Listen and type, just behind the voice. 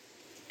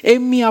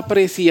En mi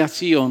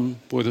apreciación,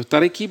 puedo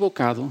estar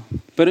equivocado,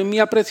 pero en mi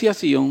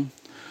apreciación,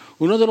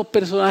 uno de los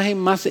personajes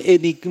más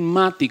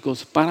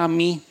enigmáticos para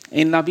mí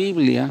en la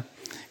Biblia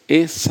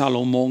es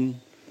Salomón.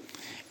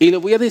 Y le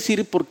voy a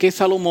decir por qué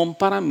Salomón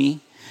para mí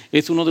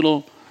es uno de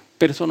los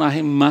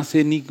personajes más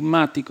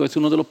enigmáticos, es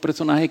uno de los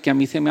personajes que a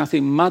mí se me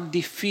hace más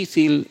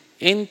difícil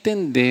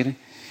entender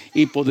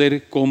y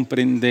poder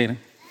comprender.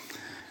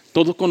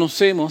 Todos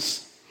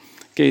conocemos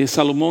que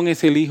Salomón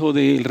es el hijo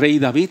del rey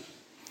David.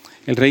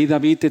 El rey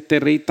David, este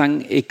rey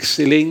tan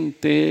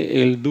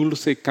excelente, el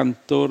dulce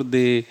cantor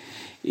de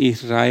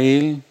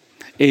Israel,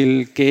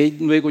 el que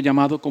es luego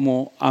llamado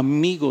como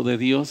amigo de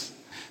Dios.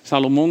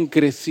 Salomón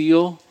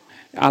creció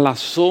a la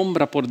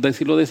sombra, por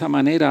decirlo de esa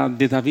manera,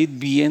 de David,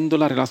 viendo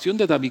la relación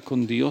de David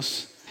con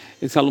Dios.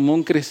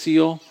 Salomón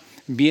creció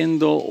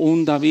viendo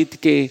un David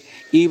que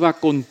iba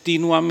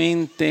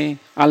continuamente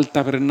al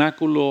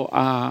tabernáculo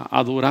a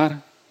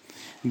adorar.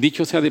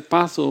 Dicho sea de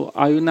paso,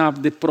 hay una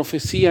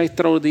profecía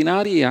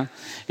extraordinaria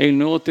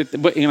en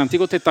el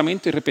Antiguo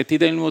Testamento y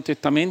repetida en el Nuevo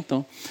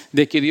Testamento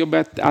de que Dios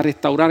va a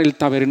restaurar el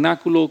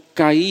tabernáculo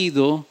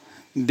caído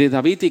de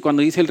David. Y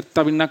cuando dice el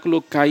tabernáculo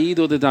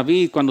caído de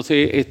David, cuando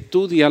se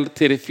estudia,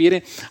 se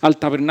refiere al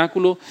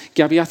tabernáculo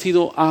que había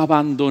sido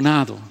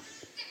abandonado.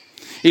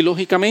 Y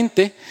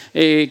lógicamente,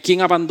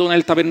 ¿quién abandona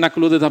el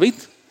tabernáculo de David?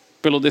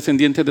 Pues los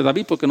descendientes de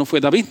David, porque no fue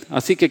David.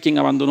 Así que quien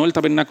abandonó el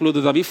tabernáculo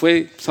de David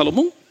fue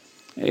Salomón.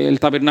 El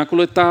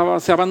tabernáculo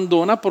se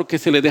abandona porque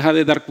se le deja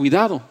de dar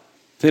cuidado,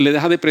 se le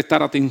deja de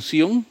prestar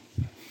atención.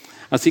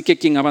 Así que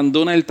quien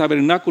abandona el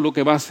tabernáculo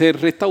que va a ser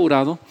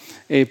restaurado,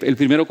 el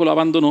primero que lo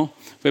abandonó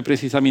fue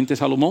precisamente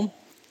Salomón.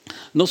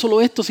 No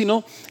solo esto,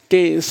 sino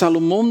que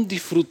Salomón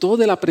disfrutó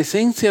de la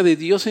presencia de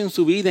Dios en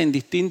su vida en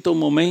distintos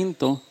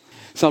momentos.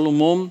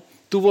 Salomón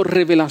tuvo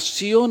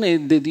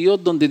revelaciones de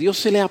Dios donde Dios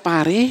se le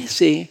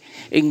aparece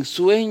en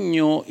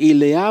sueño y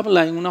le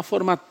habla en una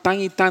forma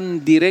tan y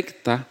tan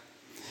directa.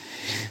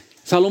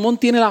 Salomón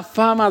tiene la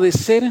fama de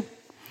ser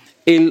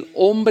el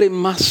hombre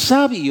más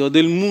sabio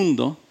del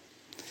mundo.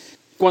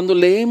 Cuando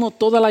leemos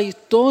toda la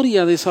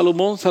historia de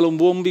Salomón,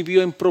 Salomón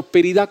vivió en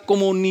prosperidad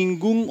como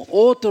ningún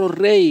otro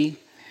rey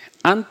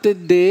antes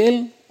de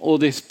él o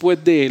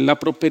después de él. La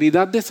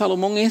prosperidad de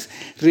Salomón es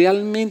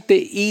realmente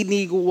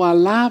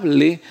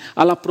inigualable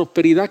a la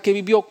prosperidad que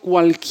vivió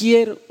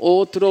cualquier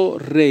otro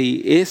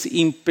rey. Es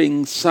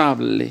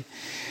impensable.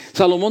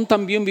 Salomón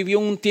también vivió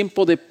un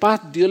tiempo de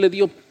paz. Dios le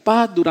dio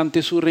paz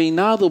durante su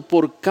reinado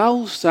por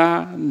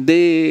causa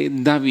de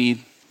David.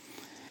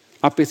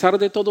 A pesar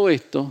de todo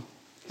esto,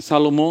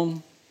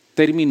 Salomón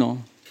terminó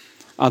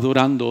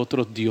adorando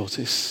otros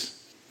dioses.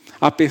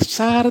 A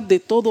pesar de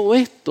todo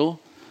esto,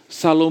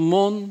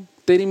 Salomón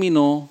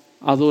terminó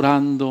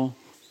adorando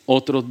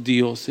otros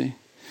dioses.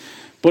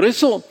 Por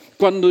eso,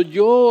 cuando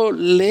yo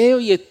leo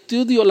y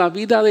estudio la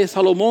vida de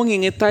Salomón, y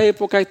en esta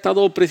época he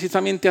estado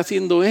precisamente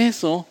haciendo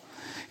eso,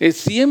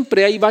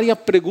 siempre hay varias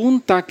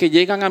preguntas que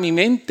llegan a mi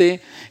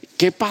mente.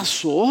 ¿Qué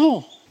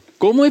pasó?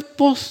 ¿Cómo es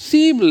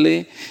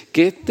posible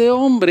que este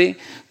hombre,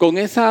 con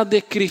esa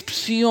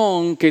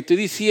descripción que estoy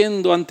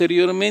diciendo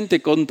anteriormente,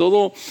 con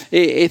todo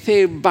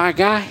ese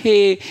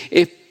bagaje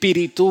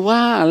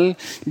espiritual,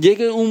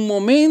 llegue un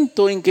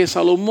momento en que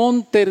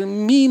Salomón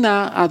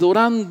termina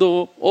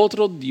adorando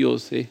otros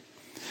dioses?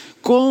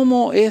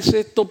 ¿Cómo es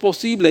esto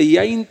posible? Y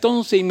hay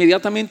entonces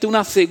inmediatamente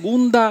una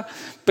segunda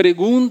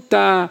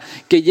pregunta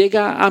que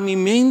llega a mi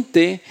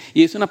mente,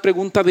 y es una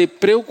pregunta de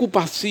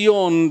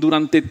preocupación.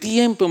 Durante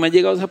tiempo me ha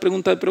llegado esa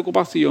pregunta de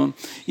preocupación,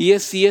 y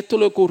es si esto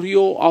le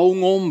ocurrió a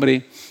un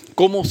hombre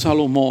como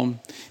Salomón,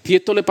 si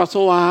esto le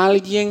pasó a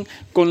alguien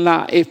con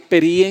la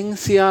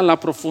experiencia, la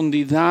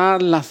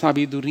profundidad, la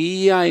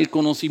sabiduría, el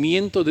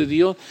conocimiento de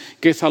Dios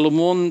que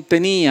Salomón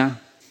tenía.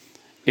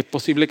 ¿Es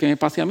posible que me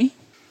pase a mí?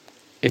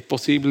 ¿Es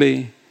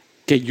posible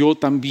que yo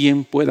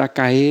también pueda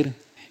caer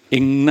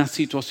en unas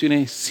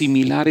situaciones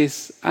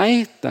similares a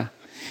esta?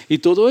 Y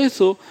todo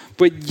eso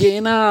pues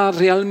llena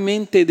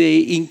realmente de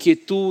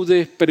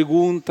inquietudes,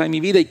 preguntas en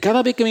mi vida. Y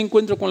cada vez que me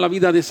encuentro con la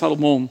vida de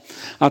Salomón,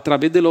 a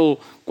través de los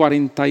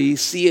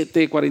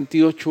 47,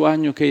 48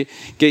 años que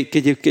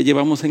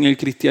llevamos en el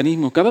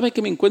cristianismo, cada vez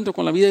que me encuentro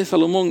con la vida de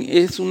Salomón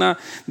es una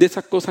de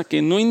esas cosas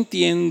que no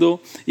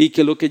entiendo y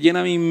que lo que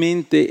llena mi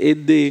mente es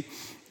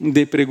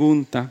de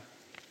preguntas.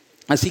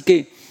 Así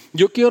que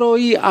yo quiero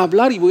hoy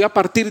hablar y voy a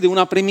partir de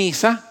una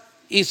premisa,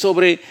 y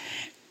sobre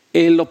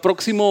los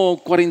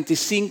próximos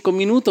 45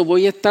 minutos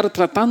voy a estar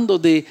tratando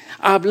de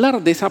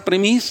hablar de esa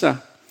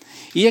premisa.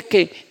 Y es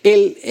que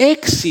el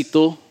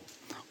éxito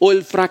o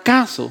el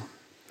fracaso,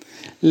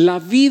 la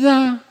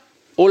vida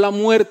o la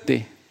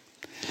muerte,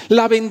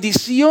 la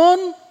bendición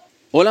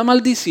o la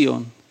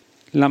maldición,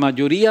 la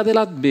mayoría de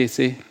las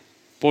veces,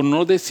 por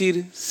no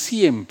decir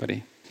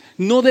siempre,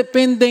 no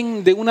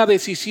dependen de una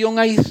decisión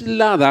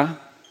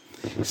aislada,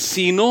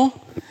 sino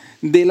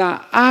de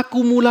la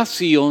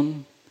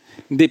acumulación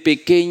de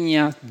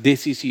pequeñas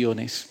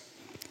decisiones.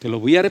 Te lo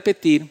voy a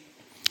repetir.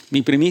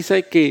 Mi premisa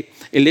es que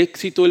el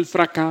éxito, el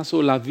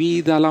fracaso, la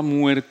vida, la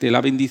muerte,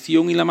 la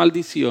bendición y la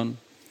maldición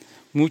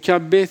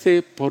muchas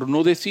veces, por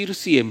no decir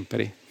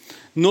siempre,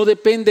 no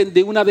dependen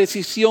de una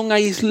decisión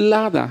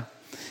aislada,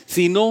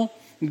 sino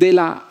de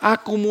la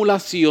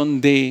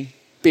acumulación de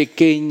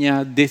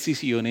pequeñas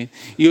decisiones.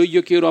 Y hoy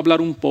yo quiero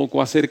hablar un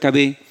poco acerca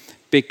de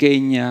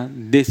pequeñas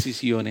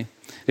decisiones.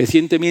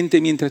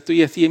 Recientemente, mientras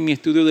estoy así en mi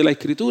estudio de la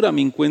Escritura,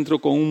 me encuentro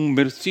con un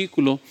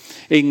versículo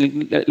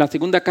en la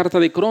segunda carta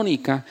de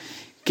Crónicas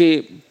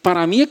que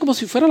para mí es como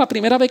si fuera la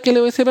primera vez que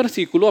leo ese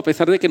versículo, a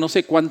pesar de que no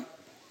sé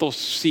cuántos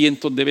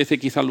cientos de veces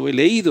quizás lo he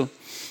leído.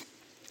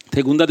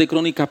 Segunda de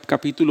Crónicas,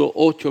 capítulo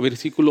 8,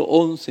 versículo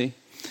 11,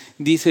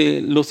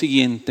 dice lo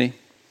siguiente: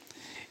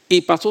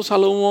 y pasó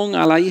Salomón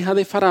a la hija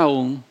de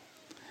Faraón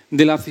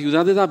de la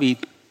ciudad de David,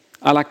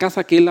 a la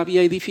casa que él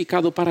había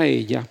edificado para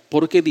ella,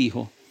 porque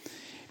dijo: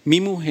 mi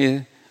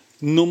mujer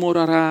no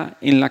morará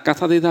en la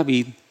casa de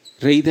David,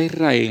 rey de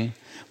Israel,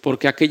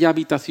 porque aquella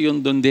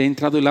habitación donde ha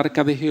entrado el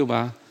arca de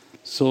Jehová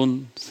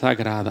son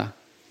sagradas.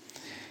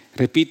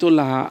 Repito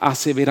la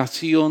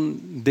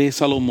aseveración de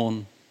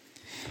Salomón: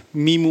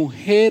 mi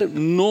mujer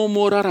no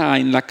morará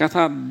en la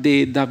casa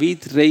de David,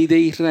 rey de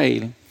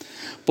Israel,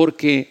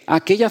 porque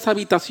aquellas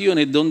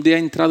habitaciones donde ha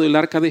entrado el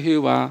arca de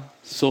Jehová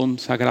son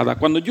sagradas.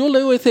 Cuando yo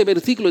leo ese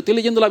versículo, estoy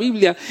leyendo la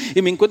Biblia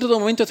y me encuentro de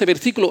momento ese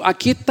versículo,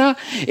 aquí está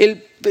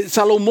el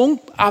Salomón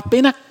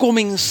apenas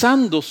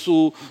comenzando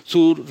su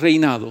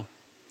reinado.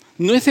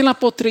 No es en la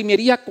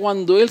postrimería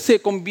cuando él se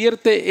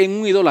convierte en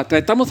un idólatra.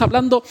 Estamos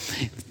hablando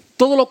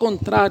todo lo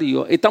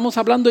contrario. Estamos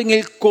hablando en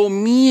el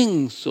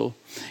comienzo.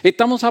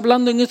 Estamos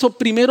hablando en esos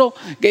primeros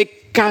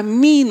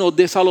caminos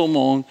de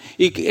Salomón.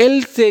 Y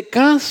él se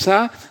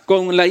casa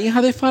con la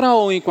hija de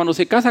Faraón. Y cuando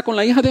se casa con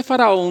la hija de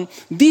Faraón,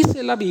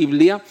 dice la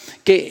Biblia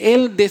que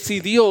él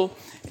decidió...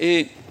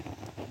 déjame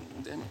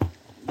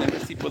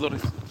ver si puedo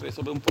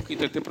resolver un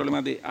poquito este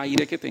problema de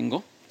aire que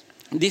tengo.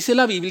 Dice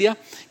la Biblia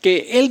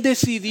que él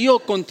decidió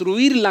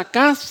construir la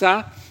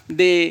casa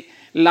de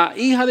la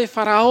hija de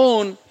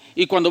Faraón,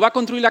 y cuando va a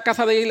construir la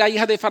casa de la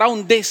hija de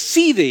Faraón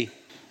decide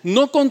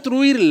no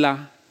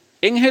construirla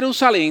en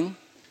Jerusalén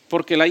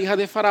porque la hija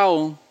de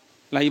Faraón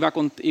la iba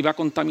a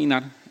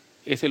contaminar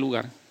ese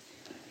lugar.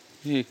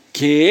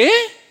 ¿Qué?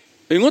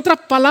 En otras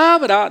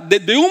palabras,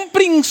 desde un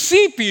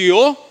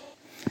principio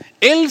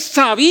él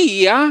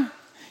sabía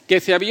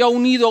que se había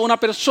unido a una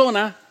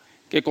persona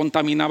que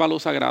contaminaba lo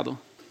sagrado.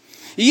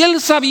 Y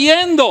él,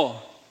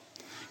 sabiendo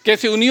que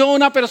se unió a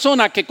una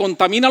persona que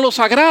contamina lo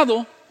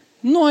sagrado,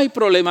 no hay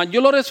problema,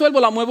 yo lo resuelvo,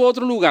 la muevo a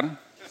otro lugar.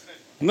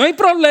 No hay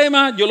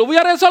problema, yo lo voy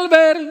a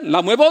resolver,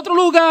 la muevo a otro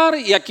lugar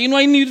y aquí no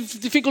hay ni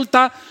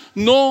dificultad.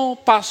 No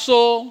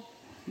pasó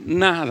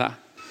nada.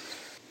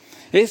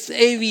 Es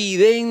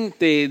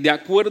evidente, de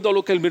acuerdo a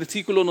lo que el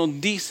versículo nos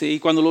dice, y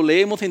cuando lo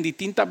leemos en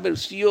distintas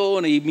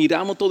versiones y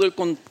miramos todo el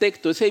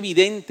contexto, es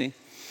evidente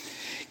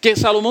que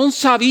Salomón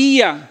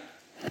sabía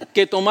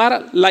que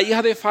tomar la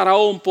hija de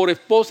Faraón por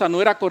esposa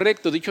no era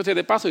correcto. Dicho sea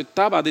de paso,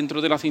 estaba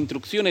dentro de las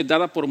instrucciones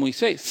dadas por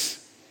Moisés.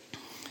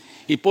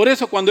 Y por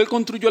eso cuando él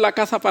construyó la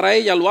casa para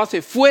ella, lo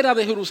hace fuera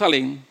de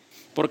Jerusalén,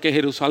 porque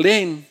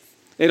Jerusalén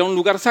era un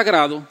lugar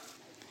sagrado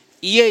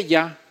y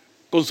ella,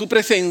 con su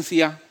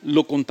presencia,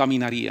 lo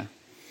contaminaría.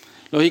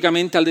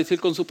 Lógicamente, al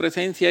decir con su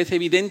presencia, es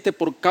evidente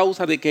por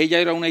causa de que ella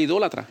era una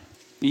idólatra.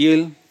 Y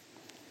él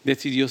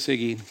decidió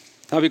seguir.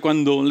 ¿Sabe?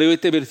 Cuando leo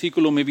este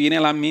versículo me viene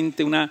a la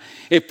mente una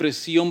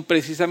expresión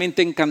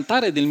precisamente en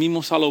Cantares del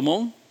mismo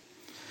Salomón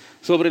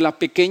sobre la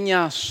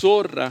pequeña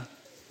zorra.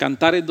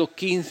 Cantares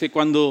 2:15,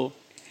 cuando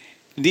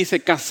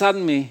dice: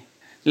 cazadme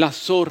las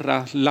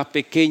zorras, las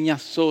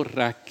pequeñas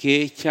zorras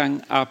que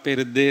echan a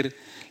perder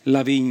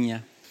la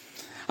viña.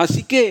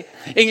 Así que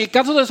en el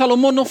caso de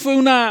Salomón no fue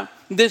una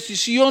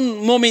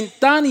decisión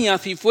momentánea,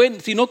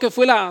 sino que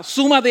fue la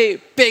suma de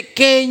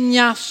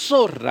pequeñas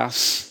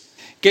zorras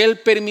que él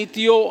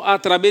permitió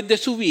a través de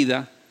su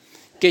vida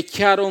que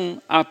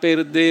echaron a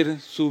perder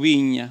su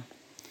viña.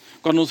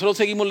 Cuando nosotros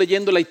seguimos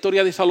leyendo la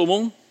historia de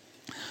Salomón,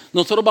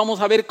 nosotros vamos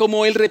a ver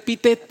cómo él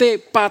repite este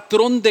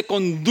patrón de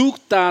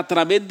conducta a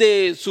través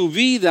de su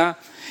vida,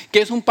 que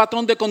es un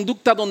patrón de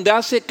conducta donde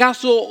hace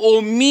caso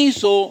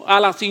omiso a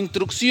las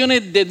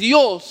instrucciones de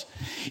Dios.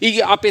 Y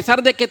a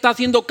pesar de que está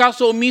haciendo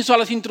caso omiso a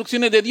las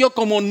instrucciones de Dios,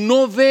 como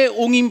no ve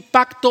un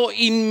impacto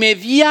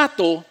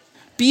inmediato,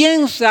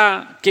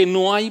 piensa que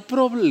no hay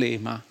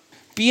problema,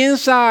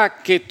 piensa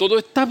que todo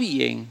está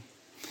bien.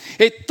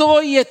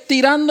 Estoy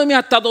estirándome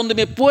hasta donde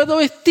me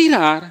puedo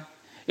estirar,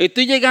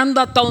 estoy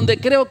llegando hasta donde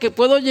creo que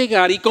puedo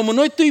llegar, y como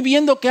no estoy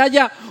viendo que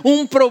haya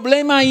un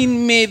problema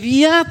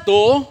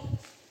inmediato,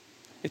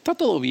 está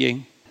todo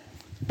bien.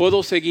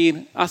 Puedo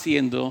seguir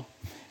haciendo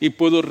y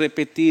puedo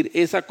repetir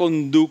esa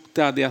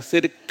conducta de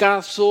hacer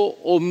caso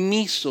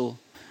omiso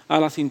a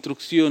las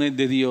instrucciones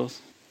de Dios.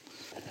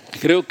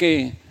 Creo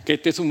que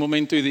este es un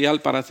momento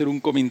ideal para hacer un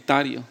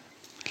comentario.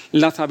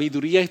 La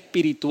sabiduría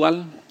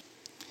espiritual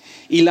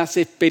y las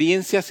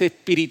experiencias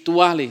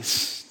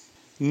espirituales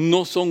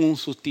no son un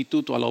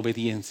sustituto a la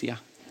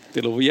obediencia.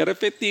 Te lo voy a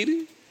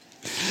repetir.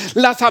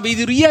 La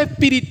sabiduría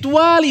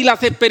espiritual y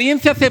las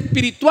experiencias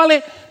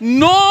espirituales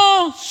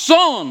no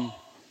son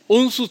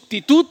un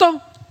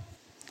sustituto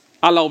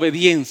a la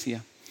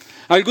obediencia.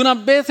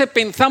 Algunas veces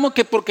pensamos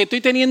que porque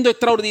estoy teniendo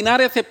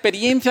extraordinarias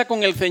experiencias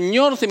con el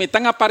Señor, se me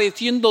están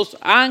apareciendo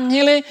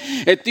ángeles,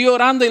 estoy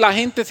orando y la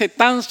gente se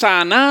están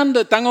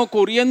sanando, están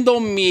ocurriendo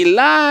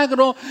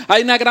milagros,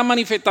 hay una gran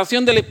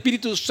manifestación del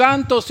Espíritu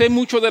Santo, sé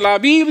mucho de la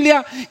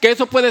Biblia, que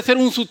eso puede ser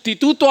un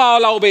sustituto a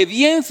la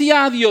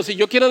obediencia a Dios. Y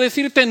yo quiero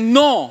decirte,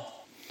 no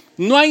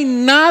hay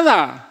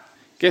nada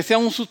que sea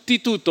un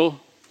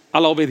sustituto a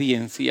la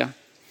obediencia.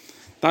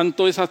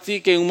 Tanto es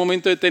así que en un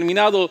momento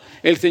determinado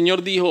el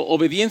Señor dijo,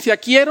 obediencia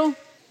quiero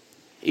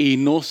y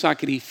no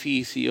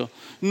sacrificio.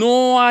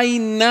 No hay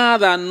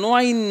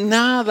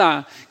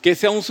nada que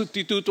sea un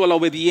sustituto a la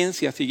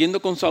obediencia.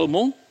 Siguiendo con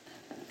Salomón,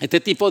 este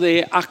tipo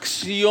de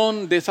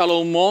acción de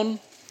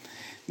Salomón,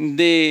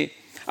 de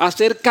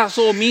hacer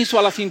caso omiso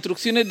a las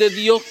instrucciones de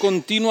Dios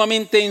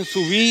continuamente en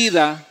su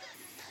vida,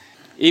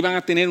 iban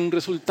a tener un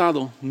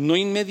resultado, no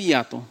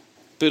inmediato,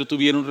 pero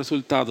tuvieron un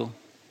resultado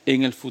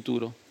en el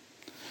futuro.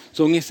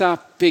 Son esas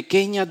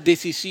pequeñas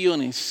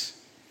decisiones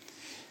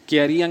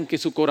que harían que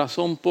su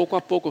corazón poco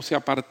a poco se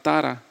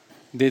apartara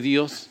de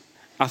Dios,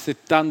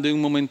 aceptando en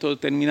un momento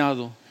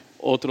determinado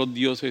otros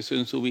dioses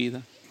en su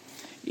vida.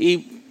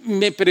 Y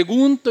me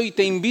pregunto y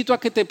te invito a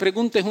que te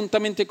preguntes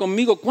juntamente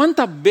conmigo,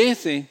 ¿cuántas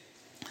veces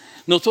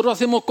nosotros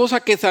hacemos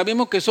cosas que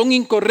sabemos que son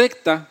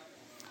incorrectas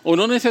o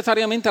no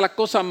necesariamente las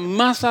cosas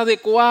más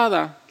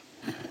adecuadas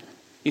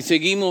y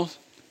seguimos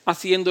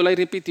haciéndola y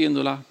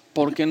repitiéndola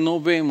porque no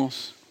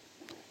vemos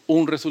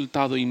un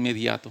resultado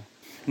inmediato?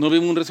 No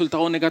vemos un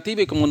resultado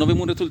negativo, y como no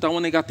vemos un resultado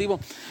negativo,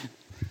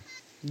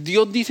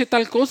 Dios dice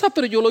tal cosa,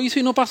 pero yo lo hice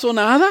y no pasó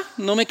nada,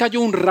 no me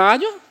cayó un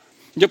rayo.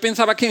 Yo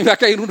pensaba que me iba a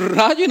caer un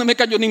rayo y no me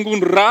cayó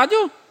ningún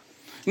rayo,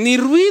 ni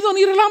ruido,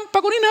 ni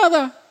relámpago, ni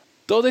nada.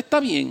 Todo está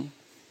bien.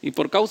 Y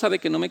por causa de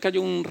que no me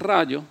cayó un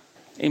rayo,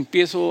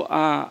 empiezo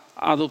a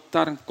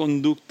adoptar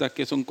conductas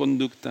que son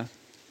conductas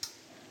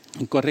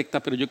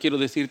incorrectas. Pero yo quiero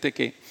decirte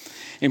que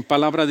en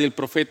palabras del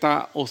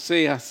profeta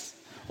Oseas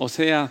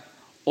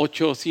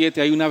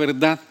 8:7, hay una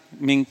verdad,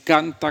 me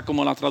encanta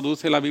como la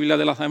traduce la Biblia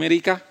de las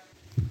Américas.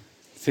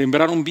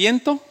 Sembraron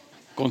viento,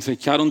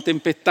 cosecharon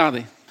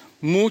tempestades.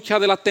 Muchas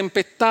de las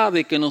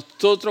tempestades que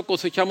nosotros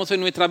cosechamos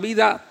en nuestra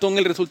vida son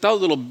el resultado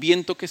de los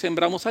vientos que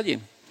sembramos ayer.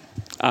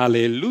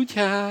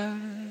 Aleluya.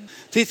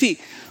 Sí,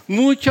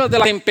 muchas de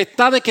las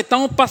tempestades que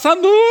estamos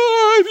pasando,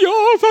 ¡ay,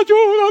 Dios,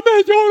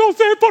 ayúdame! Yo no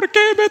sé por qué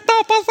me está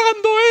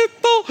pasando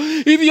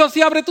esto. Y Dios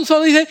se abre tus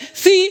ojos y dice,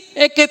 sí,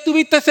 es que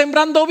estuviste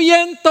sembrando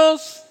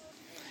vientos.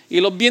 Y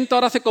los vientos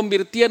ahora se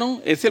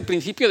convirtieron, es el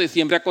principio de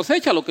siembra a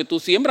cosecha. Lo que tú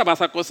siembras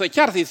vas a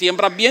cosechar. Si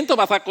siembras vientos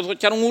vas a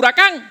cosechar un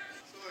huracán.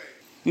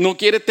 No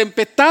quieres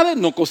tempestades,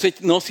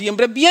 no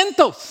siembres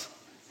vientos.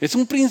 Es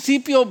un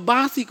principio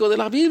básico de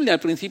la Biblia, el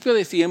principio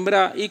de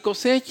siembra y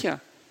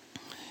cosecha.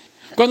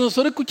 Cuando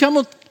nosotros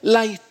escuchamos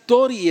la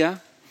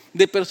historia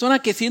de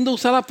personas que siendo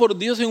usadas por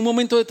Dios en un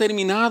momento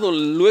determinado,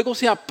 luego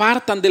se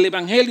apartan del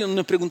Evangelio,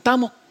 nos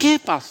preguntamos, ¿qué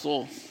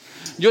pasó?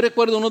 Yo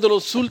recuerdo uno de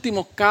los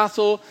últimos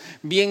casos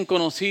bien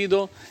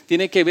conocidos,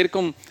 tiene que ver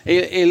con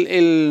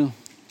se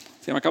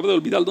me acaba de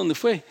olvidar dónde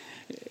fue,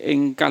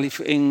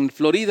 en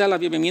Florida, el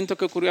avivamiento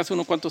que ocurrió hace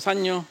unos cuantos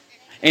años,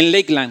 en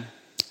Lakeland.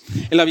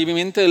 El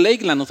avivamiento de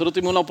Lakeland, nosotros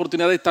tuvimos la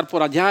oportunidad de estar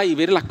por allá y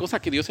ver las cosas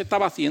que Dios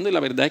estaba haciendo y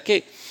la verdad es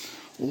que,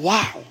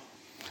 wow,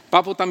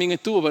 Papo también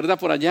estuvo, ¿verdad?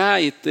 Por allá,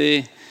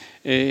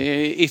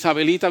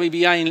 Isabelita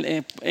vivía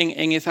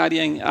en esa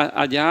área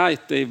allá,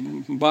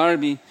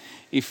 Barbie,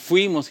 y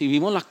fuimos y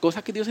vimos las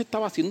cosas que Dios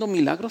estaba haciendo,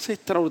 milagros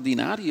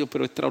extraordinarios,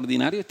 pero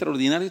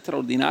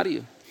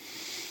extraordinarios.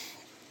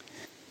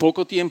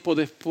 Poco tiempo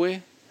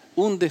después,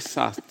 un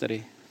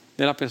desastre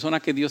de la persona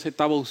que Dios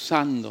estaba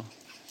usando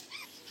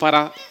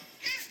para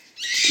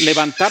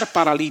levantar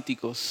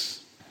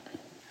paralíticos.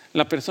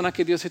 La persona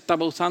que Dios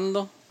estaba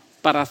usando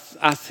para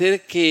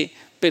hacer que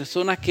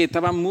personas que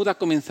estaban mudas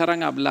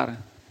comenzaran a hablar.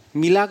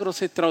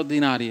 Milagros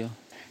extraordinarios.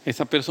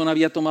 Esa persona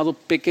había tomado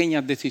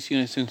pequeñas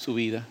decisiones en su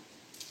vida.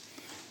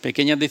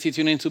 Pequeñas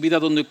decisiones en su vida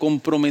donde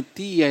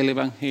comprometía el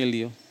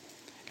Evangelio.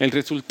 El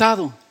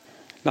resultado,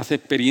 las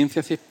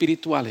experiencias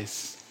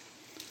espirituales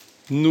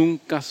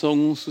nunca son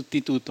un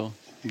sustituto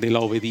de la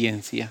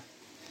obediencia.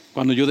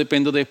 Cuando yo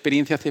dependo de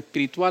experiencias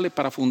espirituales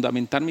para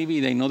fundamentar mi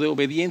vida y no de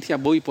obediencia,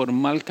 voy por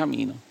mal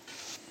camino.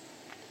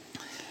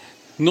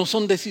 No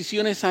son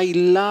decisiones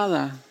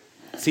aisladas,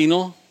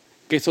 sino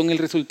que son el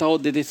resultado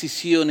de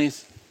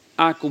decisiones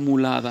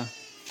acumuladas.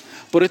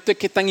 Por esto es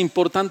que es tan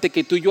importante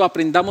que tú y yo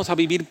aprendamos a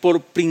vivir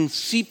por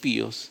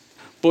principios.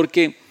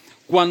 Porque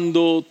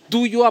cuando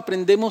tú y yo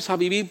aprendemos a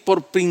vivir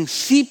por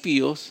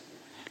principios,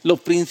 los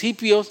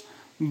principios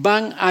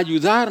van a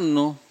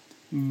ayudarnos,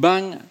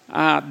 van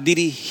a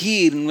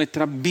dirigir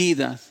nuestras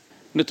vidas.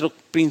 Nuestros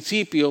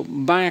principios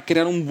van a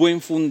crear un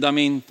buen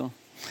fundamento.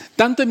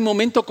 Tanto en el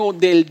momento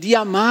del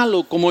día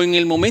malo como en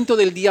el momento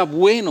del día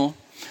bueno,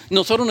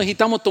 nosotros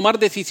necesitamos tomar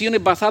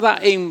decisiones basadas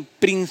en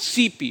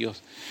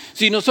principios.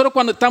 Si nosotros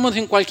cuando estamos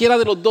en cualquiera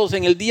de los dos,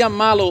 en el día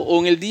malo o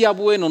en el día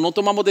bueno, no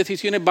tomamos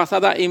decisiones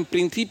basadas en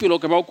principios, lo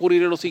que va a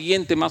ocurrir es lo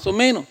siguiente, más o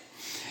menos.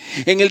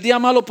 En el día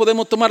malo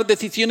podemos tomar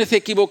decisiones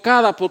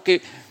equivocadas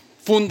porque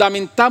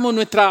fundamentamos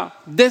nuestras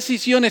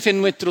decisiones en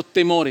nuestros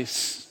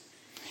temores.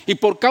 Y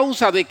por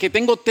causa de que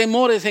tengo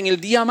temores en el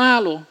día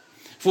malo,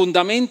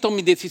 fundamento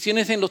mis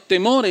decisiones en los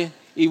temores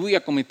y voy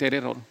a cometer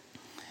error.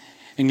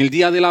 En el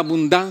día de la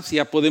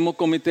abundancia podemos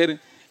cometer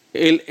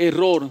el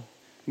error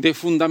de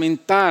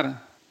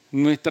fundamentar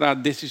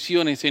nuestras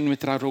decisiones en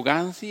nuestra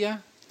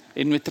arrogancia,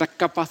 en nuestras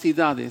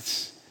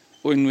capacidades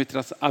o en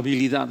nuestras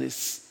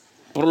habilidades,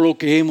 por lo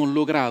que hemos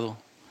logrado.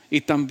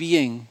 Y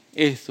también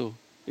eso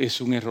es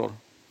un error.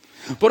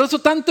 Por eso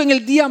tanto en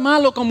el día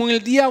malo como en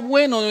el día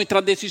bueno,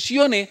 nuestras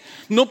decisiones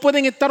no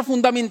pueden estar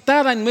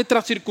fundamentadas en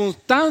nuestras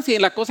circunstancias,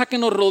 en las cosas que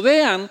nos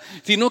rodean,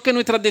 sino que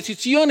nuestras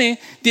decisiones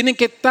tienen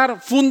que estar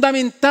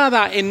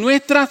fundamentadas en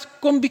nuestras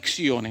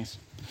convicciones.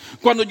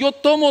 Cuando yo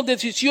tomo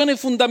decisiones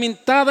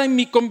fundamentadas en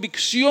mis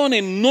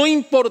convicciones, no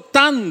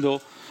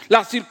importando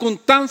las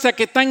circunstancias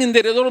que están en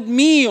derredor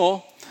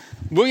mío,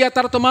 voy a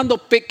estar tomando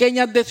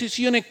pequeñas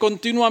decisiones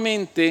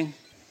continuamente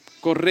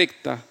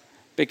correctas,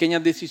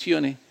 pequeñas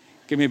decisiones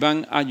que me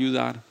van a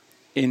ayudar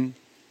en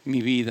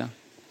mi vida.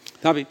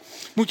 ¿Sabe?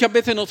 Muchas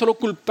veces nosotros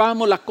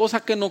culpamos las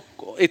cosas que nos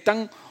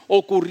están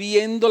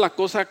ocurriendo, las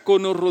cosas que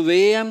nos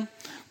rodean,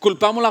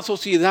 culpamos la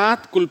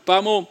sociedad,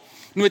 culpamos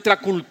nuestra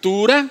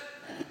cultura,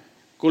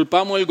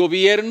 culpamos el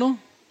gobierno,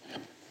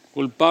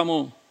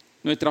 culpamos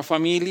nuestra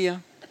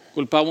familia,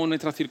 culpamos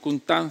nuestras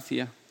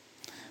circunstancias.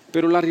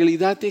 Pero la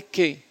realidad es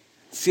que,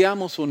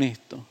 seamos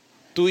honestos,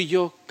 tú y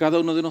yo, cada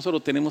uno de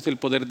nosotros tenemos el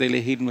poder de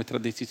elegir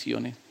nuestras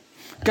decisiones.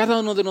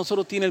 Cada uno de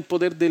nosotros tiene el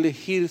poder de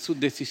elegir sus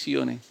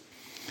decisiones.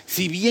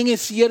 Si bien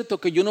es cierto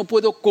que yo no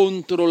puedo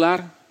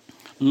controlar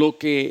lo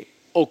que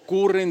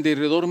ocurre en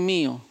derredor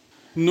mío,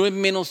 no es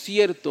menos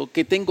cierto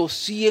que tengo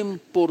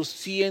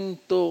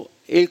 100%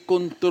 el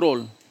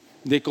control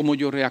de cómo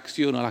yo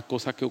reacciono a las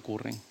cosas que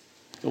ocurren.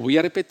 Lo voy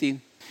a repetir.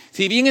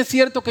 Si bien es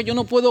cierto que yo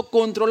no puedo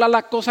controlar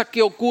las cosas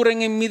que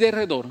ocurren en mi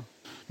derredor,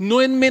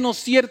 no es menos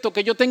cierto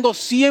que yo tengo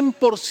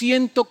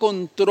 100%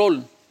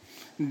 control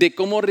de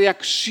cómo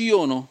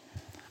reacciono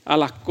a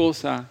las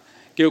cosas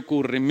que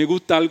ocurren. Me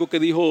gusta algo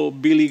que dijo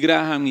Billy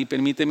Graham y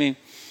permíteme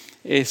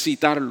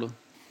citarlo.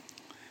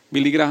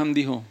 Billy Graham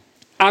dijo: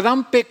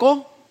 Adán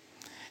pecó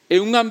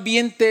en un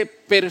ambiente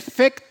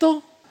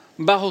perfecto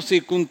bajo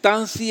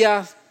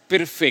circunstancias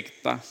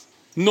perfectas.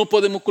 No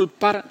podemos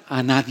culpar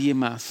a nadie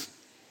más.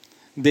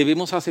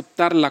 Debemos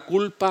aceptar la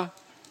culpa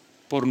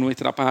por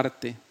nuestra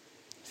parte.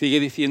 Sigue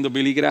diciendo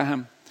Billy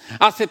Graham.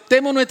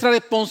 Aceptemos nuestra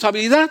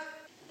responsabilidad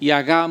y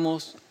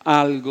hagamos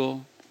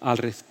algo al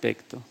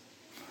respecto.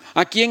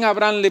 ¿A quién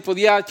Abraham le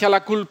podía echar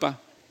la culpa?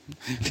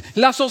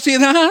 La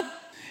sociedad,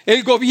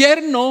 el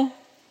gobierno,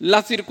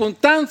 las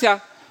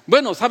circunstancias.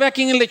 Bueno, ¿sabe a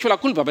quién le echó la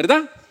culpa,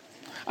 verdad?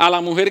 A la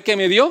mujer que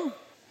me dio.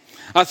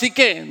 Así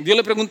que Dios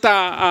le pregunta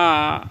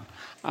a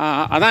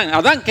Adán: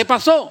 Adán, ¿qué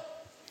pasó?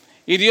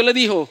 Y Dios le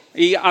dijo,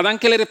 ¿y Adán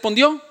qué le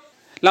respondió?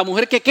 ¿La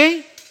mujer que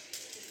qué?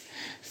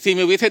 Si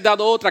me hubieses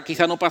dado otra,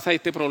 quizá no pasa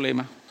este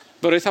problema.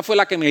 Pero esa fue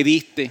la que me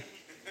diste.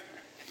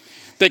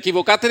 Te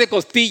equivocaste de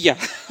costilla.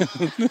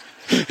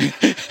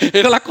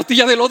 Era la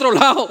costilla del otro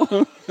lado.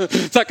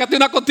 Sacaste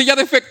una costilla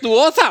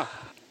defectuosa.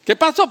 ¿Qué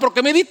pasó? ¿Por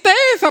qué me diste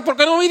esa? ¿Por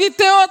qué no me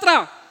diste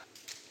otra?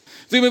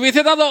 Si me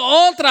hubiese dado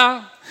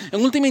otra.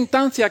 En última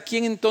instancia, ¿a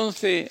quién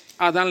entonces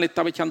Adán le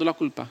estaba echando la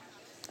culpa?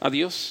 A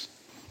Dios.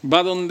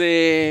 Va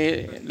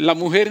donde la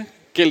mujer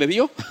que le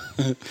dio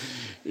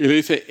y le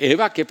dice: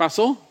 Eva, ¿qué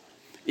pasó?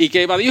 ¿Y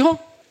qué Eva dijo?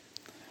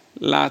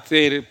 La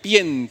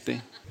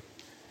serpiente.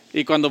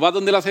 Y cuando va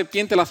donde la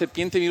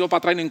serpiente miró para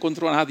atrás y no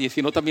encontró a nadie,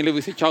 sino también le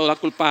hubiese echado la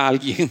culpa a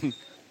alguien.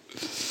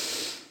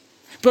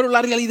 Pero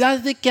la realidad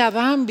es de que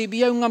Adán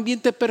vivía en un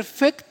ambiente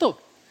perfecto.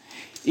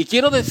 Y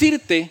quiero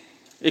decirte,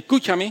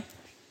 escúchame,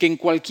 que en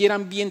cualquier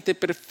ambiente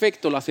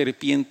perfecto la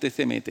serpiente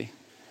se mete.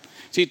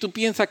 Si tú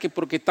piensas que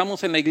porque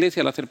estamos en la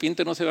iglesia la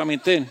serpiente no se va a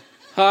meter,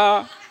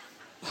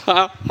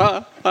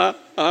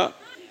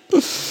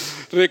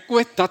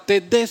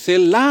 recuéstate de ese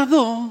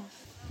lado.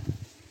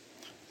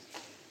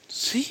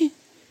 Sí,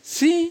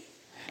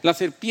 la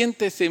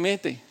serpiente se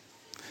mete.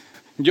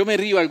 Yo me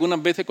río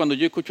algunas veces cuando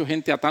yo escucho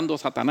gente atando a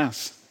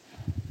Satanás.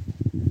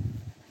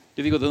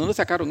 Yo digo, ¿de dónde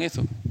sacaron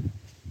eso?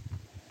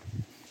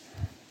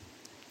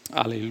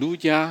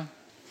 Aleluya.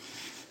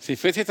 Si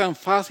fuese tan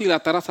fácil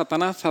atar a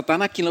Satanás,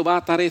 quien lo va a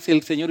atar es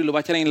el Señor y lo va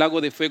a echar en el lago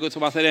de fuego. Eso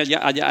va a ser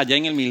allá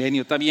en el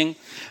milenio. ¿Está bien?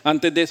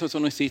 Antes de eso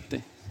no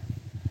existe.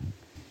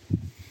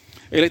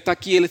 Él está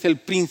aquí, Él es el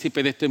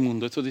príncipe de este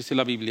mundo. Eso dice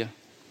la Biblia.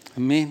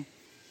 Amén.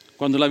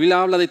 Cuando la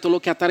Biblia habla de todo lo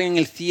que atar en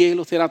el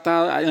cielo, será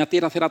atado, en la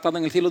tierra será atado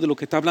en el cielo, de lo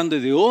que está hablando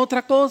de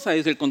otra cosa.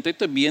 El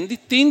contexto es bien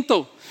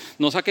distinto.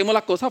 No saquemos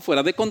las cosas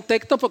fuera de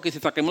contexto, porque si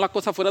saquemos las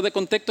cosas fuera de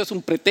contexto es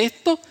un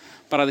pretexto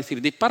para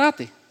decir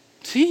disparate.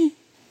 Sí.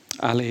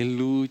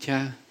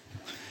 Aleluya.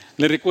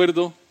 Le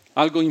recuerdo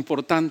algo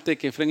importante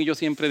que Efraín y yo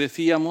siempre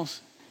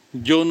decíamos: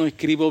 yo no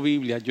escribo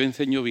Biblia, yo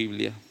enseño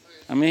Biblia.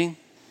 Amén.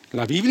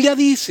 La Biblia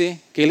dice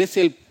que Él es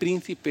el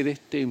príncipe de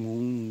este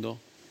mundo.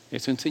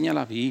 Eso enseña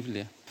la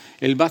Biblia.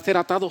 Él va a ser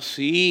atado,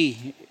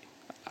 sí.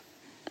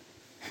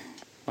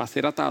 para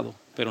ser atado,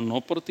 pero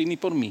no por ti ni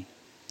por mí.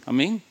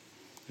 Amén.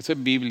 Eso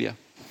es Biblia.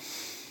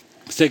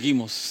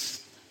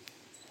 Seguimos.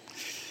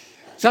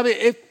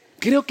 ¿Sabe?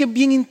 Creo que es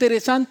bien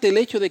interesante el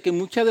hecho de que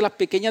muchas de las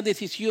pequeñas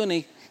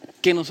decisiones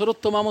que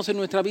nosotros tomamos en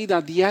nuestra vida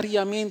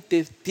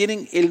diariamente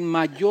tienen el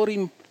mayor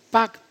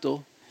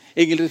impacto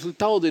en el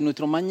resultado de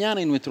nuestro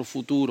mañana y nuestro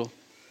futuro.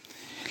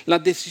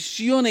 Las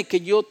decisiones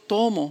que yo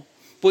tomo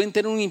pueden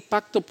tener un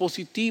impacto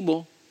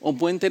positivo o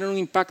pueden tener un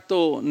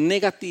impacto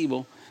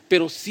negativo,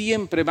 pero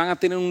siempre van a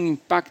tener un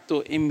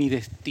impacto en mi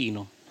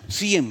destino.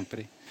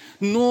 Siempre.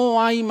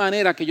 No hay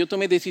manera que yo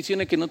tome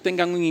decisiones que no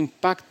tengan un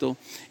impacto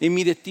en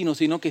mi destino,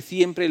 sino que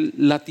siempre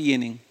la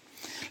tienen.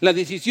 La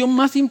decisión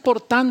más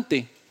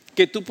importante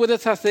que tú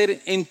puedes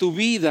hacer en tu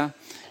vida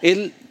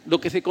es lo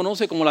que se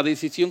conoce como la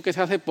decisión que se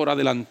hace por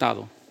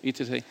adelantado.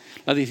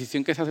 La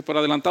decisión que se hace por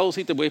adelantado,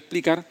 sí, te voy a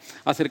explicar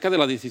acerca de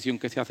la decisión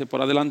que se hace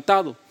por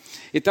adelantado.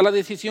 Esta es la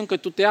decisión que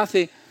tú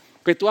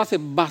haces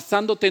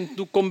basándote en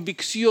tus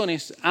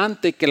convicciones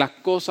antes que las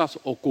cosas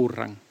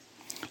ocurran.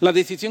 La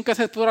decisión que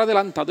haces por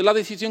adelantado es la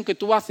decisión que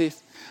tú haces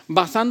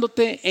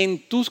basándote en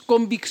tus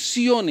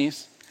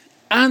convicciones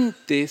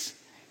antes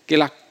que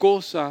las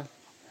cosas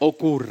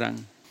ocurran.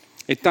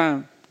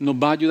 Esta nos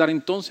va a ayudar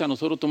entonces a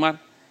nosotros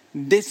tomar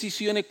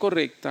decisiones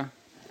correctas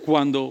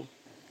cuando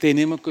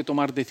tenemos que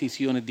tomar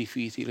decisiones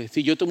difíciles.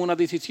 Si yo tomo una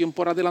decisión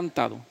por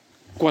adelantado,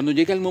 cuando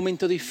llega el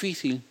momento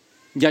difícil,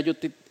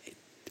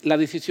 la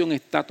decisión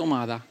está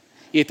tomada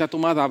y está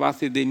tomada a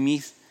base de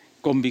mis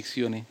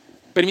convicciones.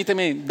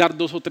 Permíteme dar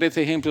 2 o 3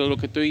 ejemplos de lo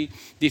que estoy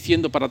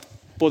diciendo para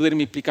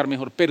poderme explicar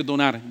mejor.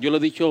 Perdonar. Yo lo he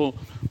dicho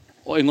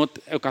en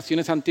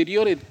ocasiones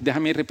anteriores,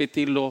 déjame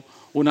repetirlo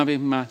una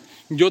vez más.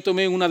 Yo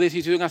tomé una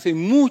decisión hace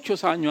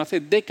muchos años, hace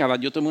décadas,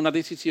 yo tomé una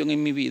decisión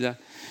en mi vida.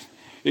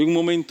 En un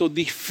momento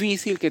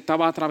difícil que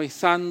estaba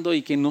atravesando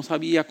y que no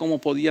sabía cómo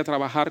podía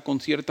trabajar con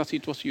ciertas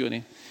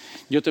situaciones.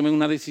 Yo tomé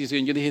una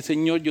decisión, yo dije,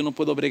 Señor, yo no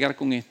puedo bregar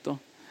con esto.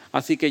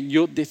 Así que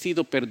yo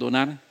decido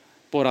perdonar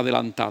por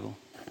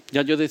adelantado.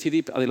 Ya yo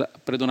decidí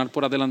perdonar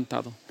por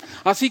adelantado.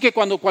 Así que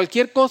cuando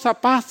cualquier cosa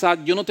pasa,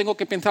 yo no tengo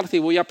que pensar si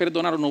voy a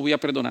perdonar o no voy a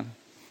perdonar.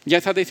 Ya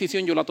esa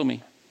decisión yo la tomé.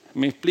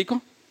 ¿Me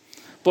explico?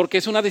 Porque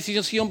es una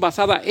decisión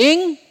basada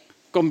en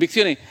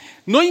convicciones.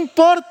 No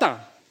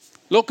importa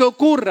lo que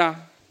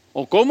ocurra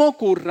o cómo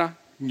ocurra,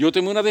 yo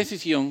tomé una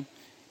decisión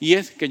y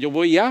es que yo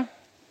voy a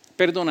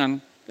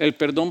perdonar. El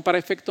perdón para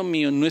efectos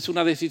míos no es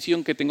una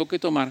decisión que tengo que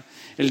tomar.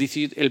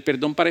 El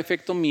perdón para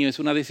efectos míos es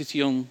una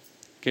decisión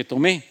que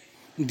tomé.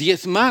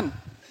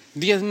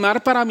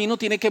 Diezmar para mí no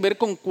tiene que ver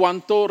con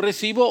cuánto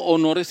recibo o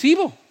no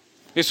recibo.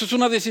 Eso es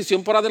una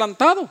decisión por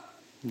adelantado.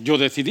 Yo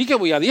decidí que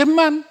voy a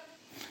diezmar.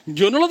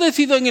 Yo no lo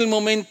decido en el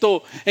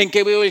momento en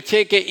que veo el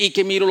cheque y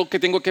que miro lo que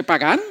tengo que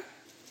pagar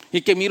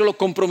y que miro los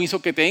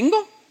compromisos que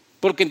tengo.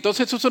 Porque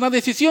entonces eso es una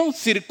decisión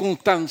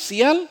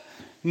circunstancial,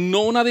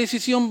 no una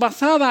decisión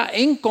basada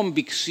en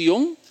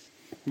convicción.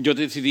 Yo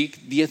decidí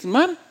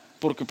diezmar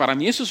porque para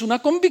mí eso es una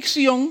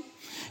convicción.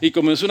 Y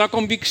como es una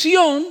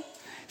convicción,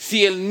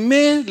 si el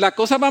mes las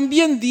cosas van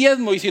bien,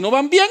 diezmo, y si no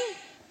van bien,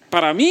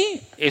 para mí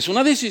es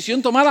una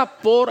decisión tomada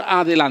por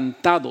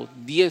adelantado,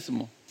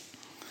 diezmo.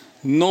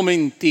 No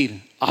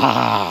mentir.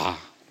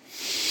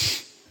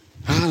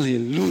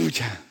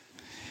 Aleluya.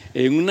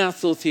 En una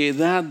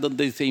sociedad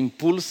donde se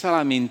impulsa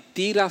la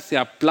mentira, se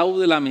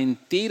aplaude la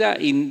mentira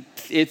y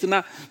es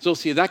una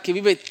sociedad que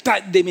vive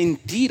de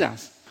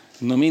mentiras.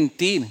 No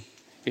mentir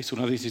es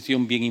una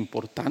decisión bien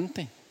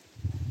importante.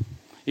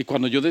 Y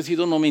cuando yo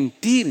decido no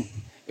mentir,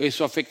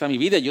 eso afecta a mi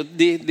vida. Yo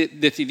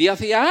decidí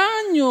hace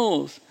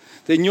años,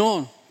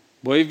 Señor,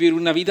 voy a vivir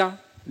una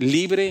vida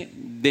libre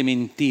de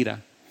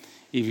mentira.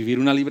 Y vivir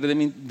una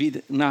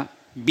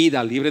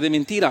vida libre de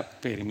mentira,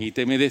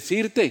 permíteme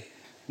decirte,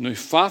 no es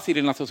fácil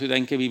en la sociedad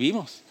en que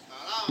vivimos.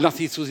 La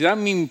sociedad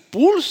me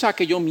impulsa a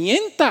que yo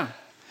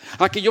mienta,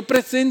 a que yo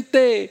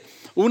presente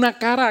una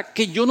cara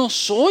que yo no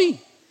soy.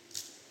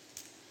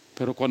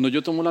 Pero cuando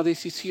yo tomo la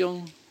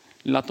decisión,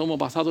 la tomo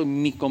basado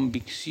en mis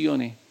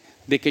convicciones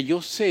de que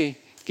yo sé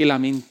que la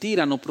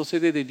mentira no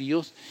procede de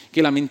Dios,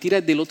 que la mentira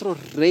es del otro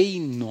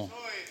reino,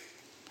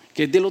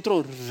 que es del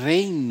otro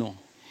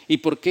reino. ¿Y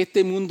por qué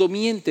este mundo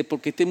miente?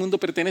 Porque este mundo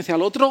pertenece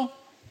al otro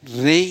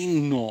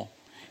reino.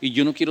 Y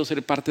yo no quiero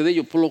ser parte de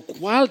ello. Por lo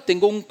cual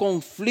tengo un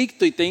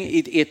conflicto y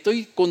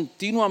estoy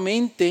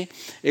continuamente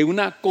en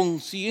una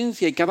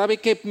conciencia. Y cada vez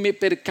que me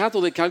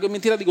percato de que algo es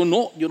mentira, digo,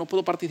 no, yo no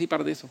puedo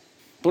participar de eso.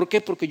 ¿Por qué?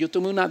 Porque yo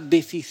tomé una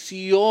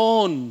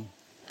decisión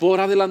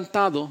por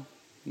adelantado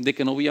de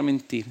que no voy a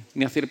mentir,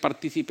 ni hacer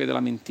partícipe de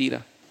la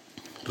mentira.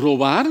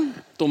 Robar,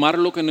 tomar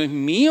lo que no es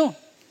mío.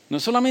 No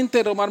es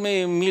solamente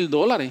robarme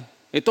 $1,000.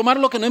 Es tomar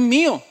lo que no es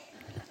mío.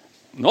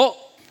 No,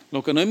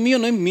 lo que no es mío,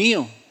 no es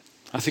mío.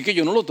 Así que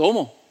yo no lo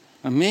tomo.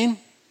 Amén.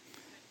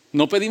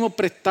 No pedimos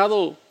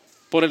prestado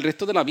por el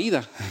resto de la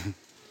vida.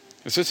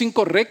 Eso es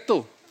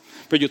incorrecto.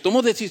 Pero yo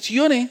tomo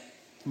decisiones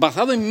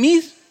basadas en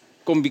mis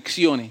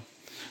convicciones.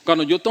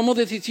 Cuando yo tomo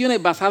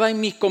decisiones basadas en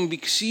mis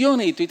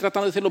convicciones, y estoy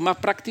tratando de ser lo más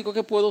práctico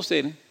que puedo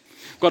ser,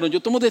 cuando yo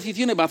tomo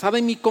decisiones basadas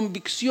en mis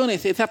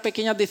convicciones, esas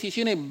pequeñas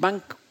decisiones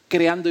van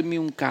creando en mí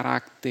un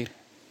carácter.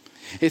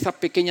 Esas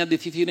pequeñas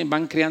decisiones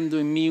van creando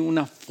en mí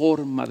una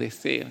forma de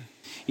ser.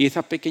 Y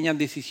esas pequeñas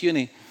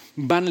decisiones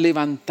van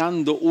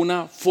levantando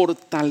una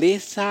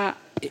fortaleza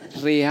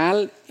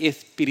real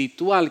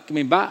espiritual que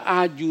me va a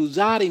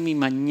ayudar en mi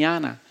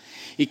mañana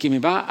y que me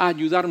va a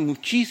ayudar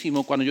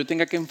muchísimo cuando yo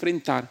tenga que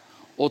enfrentar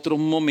otros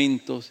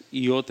momentos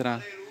y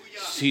otras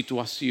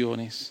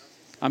situaciones.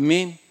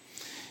 Amén.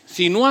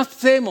 Si no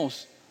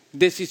hacemos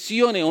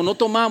decisiones o no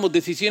tomamos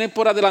decisiones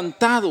por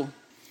adelantado,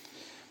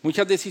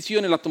 muchas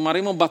decisiones las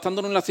tomaremos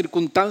basándonos en las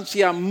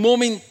circunstancias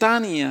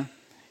momentáneas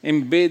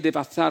en vez de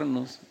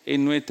basarnos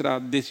en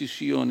nuestras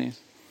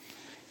decisiones.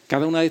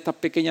 Cada una de estas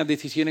pequeñas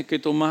decisiones que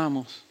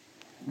tomamos,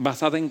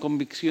 basadas en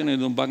convicciones,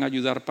 nos van a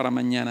ayudar para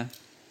mañana.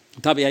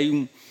 ¿Sabe? Hay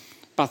un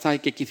pasaje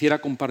que quisiera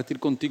compartir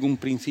contigo, un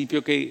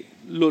principio que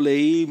lo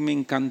leí, me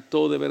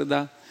encantó de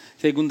verdad,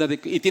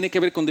 y tiene que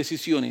ver con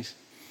decisiones.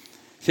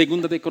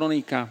 Segunda de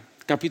Crónicas,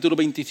 capítulo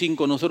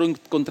 25, nosotros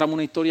encontramos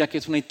una historia que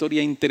es una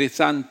historia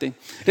interesante.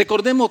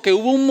 Recordemos que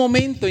hubo un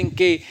momento en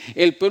que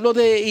el pueblo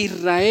de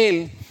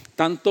Israel,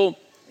 tanto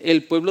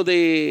el pueblo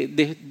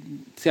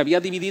se había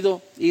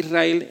dividido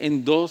Israel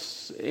en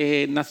dos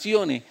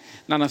naciones,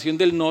 la nación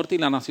del norte y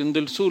la nación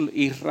del sur,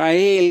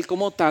 Israel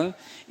como tal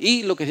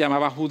y lo que se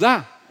llamaba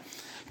Judá.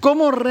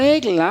 Como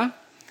regla,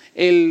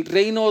 el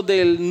reino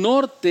del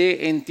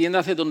norte,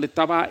 entiéndase donde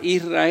estaba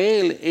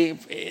Israel,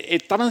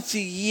 estaban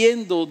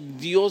siguiendo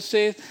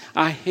dioses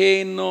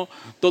ajenos.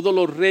 Todos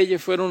los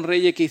reyes fueron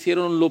reyes que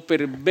hicieron lo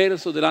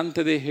perverso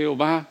delante de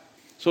Jehová.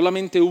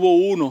 Solamente hubo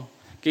uno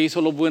que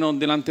hizo lo bueno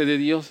delante de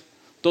Dios.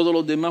 Todos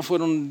los demás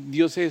fueron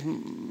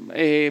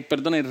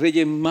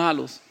reyes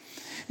malos.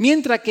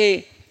 Mientras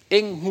que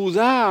en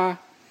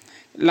Judá,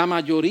 la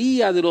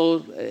mayoría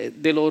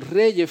de los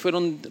reyes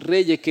fueron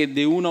reyes que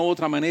de una u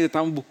otra manera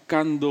estaban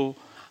buscando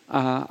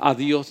a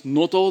Dios.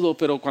 No todos,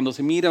 pero cuando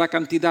se mira la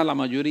cantidad, la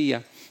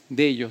mayoría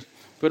de ellos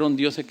fueron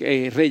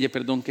reyes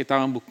que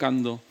estaban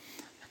buscando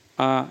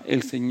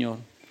al Señor.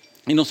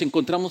 Y nos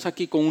encontramos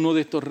aquí con uno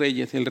de estos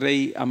reyes, el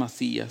rey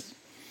Amasías.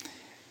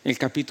 El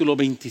capítulo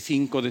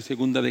 25 de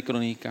Segunda de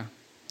Crónicas.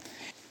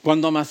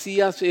 Cuando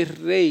Amasías es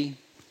rey,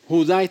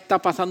 Judá está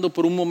pasando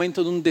por un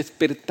momento de un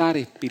despertar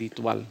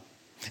espiritual.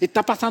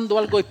 Está pasando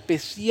algo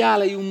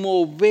especial, hay un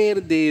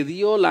mover de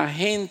Dios, la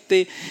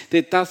gente se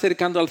está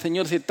acercando al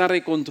Señor, se está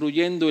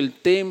reconstruyendo el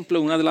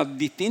templo, una de las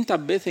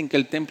distintas veces en que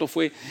el templo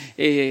fue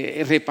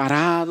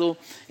reparado.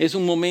 Es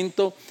un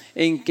momento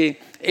en que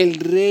el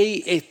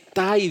rey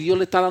está y Dios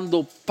le está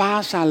dando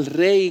paz al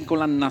rey con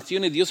las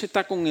naciones. Dios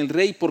está con el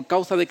rey por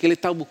causa de que él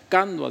está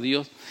buscando a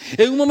Dios.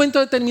 En un momento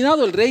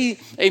determinado el rey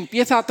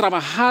empieza a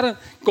trabajar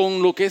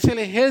con lo que es el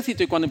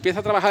ejército, y cuando empieza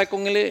a trabajar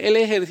con el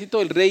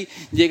ejército, el rey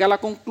llega a la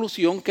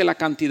conclusión que la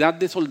cantidad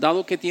de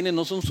soldados que tiene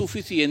no son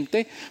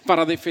suficientes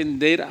para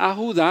defender a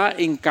Judá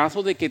en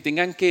caso de que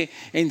tengan que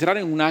entrar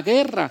en una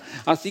guerra.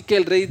 Así que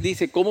el rey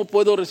dice, ¿cómo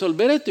puedo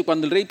resolver esto? Y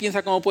cuando el rey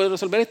piensa cómo puede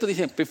resolver esto,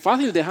 dice, pues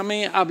fácil,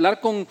 déjame hablar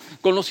con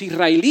los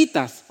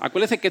israelitas.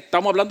 Acuérdense que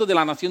estamos hablando de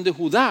la nación de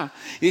Judá.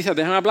 Y dice,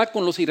 déjame hablar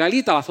con los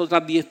israelitas, las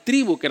otras 10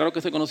 tribus, que era lo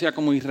que se conocía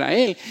como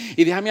Israel.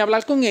 Y déjame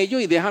hablar con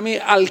ellos y déjame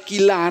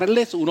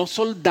alquilarles unos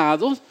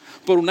soldados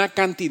por una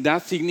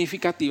cantidad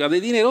significativa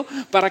de dinero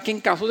para que en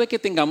caso de que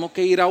tengamos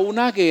que ir a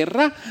una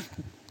guerra,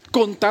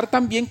 contar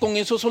también con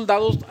esos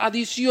soldados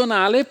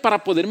adicionales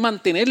para poder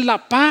mantener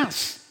la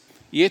paz.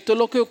 Y esto es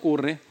lo que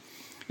ocurre.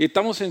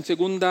 Estamos en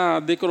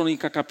Segunda de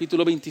Crónicas,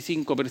 capítulo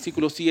 25,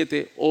 versículos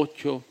 7,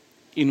 8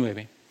 y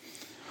 9.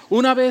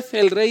 Una vez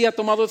el rey ha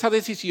tomado esa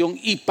decisión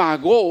y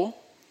pagó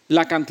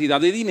la cantidad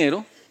de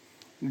dinero,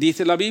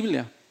 dice la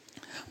Biblia,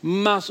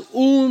 mas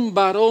un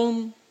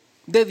varón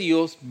de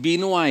Dios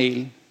vino a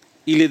él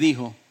y le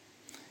dijo,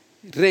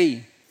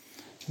 Rey,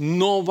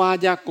 no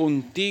vaya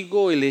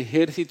contigo el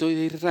ejército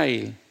de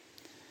Israel,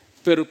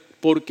 pero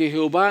porque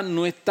Jehová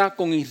no está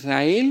con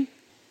Israel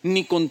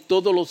ni con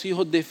todos los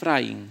hijos de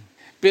Efraín.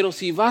 Pero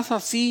si vas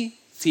así,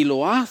 si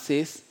lo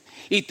haces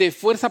y te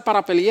esfuerzas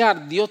para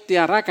pelear, Dios te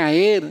hará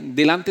caer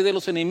delante de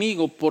los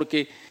enemigos,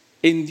 porque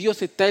en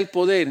Dios está el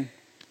poder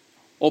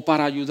o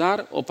para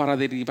ayudar o para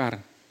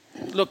derribar.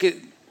 Lo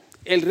que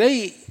el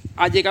rey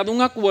ha llegado a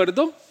un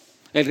acuerdo,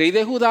 el rey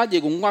de Judá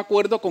llegó a un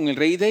acuerdo con el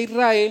rey de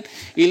Israel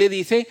y le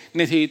dice,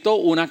 necesito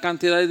una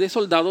cantidad de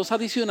soldados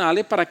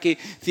adicionales para que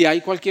si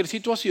hay cualquier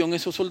situación,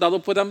 esos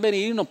soldados puedan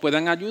venir y nos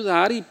puedan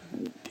ayudar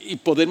y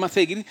poder más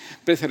seguir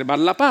preservar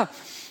la paz.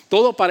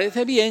 Todo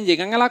parece bien,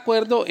 llegan al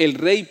acuerdo, el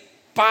rey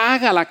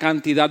paga la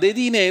cantidad de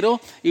dinero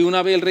y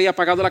una vez el rey ha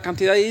pagado la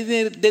cantidad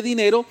de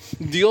dinero,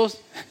 Dios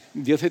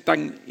es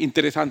tan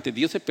interesante,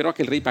 Dios esperó a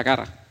que el rey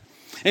pagara.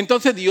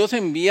 Entonces Dios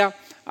envía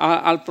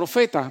al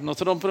profeta.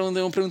 Nosotros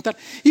podemos preguntar,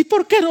 ¿y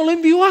por qué no lo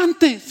envió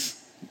antes?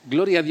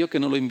 Gloria a Dios que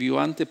no lo envió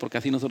antes, porque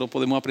así nosotros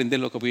podemos aprender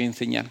lo que voy a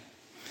enseñar.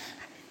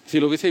 Si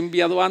lo hubiese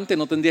enviado antes,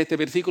 no tendría este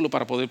versículo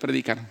para poder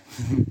predicar.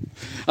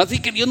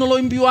 Así que Dios no lo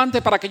envió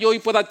antes para que yo hoy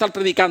pueda estar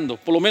predicando.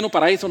 Por lo menos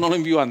para eso no lo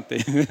envió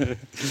antes.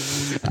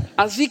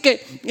 Así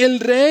que el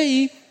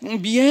rey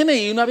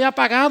viene y una vez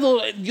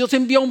pagado, Dios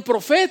envía a un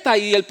profeta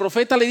y el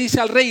profeta le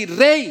dice al rey,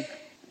 Rey,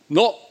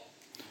 no,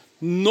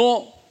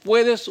 no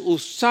puedes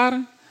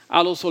usar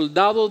a los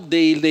soldados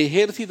del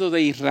ejército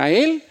de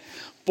Israel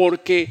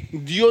porque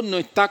Dios no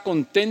está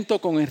contento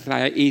con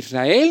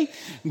Israel.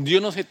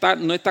 Dios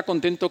no está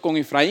contento con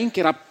Efraín,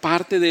 que era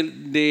parte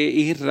de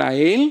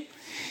Israel.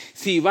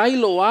 Si va y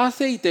lo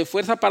hace y te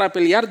esfuerza para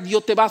pelear,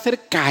 Dios te va a hacer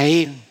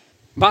caer.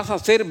 Vas a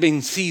ser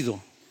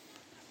vencido.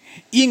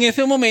 Y en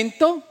ese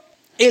momento,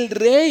 el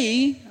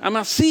rey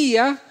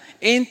Amasías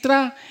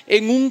entra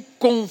en un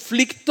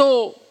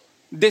conflicto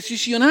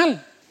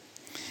decisional.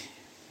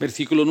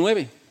 Versículo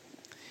 9.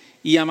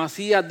 Y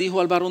Amasías dijo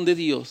al varón de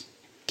Dios: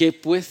 ¿qué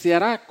pues se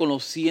hará con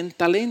los 100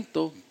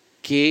 talentos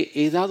que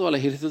he dado al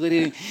ejército de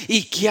Israel?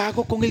 ¿Y qué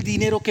hago con el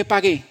dinero que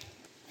pagué?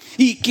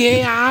 ¿Y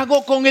qué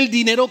hago con el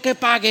dinero que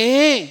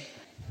pagué?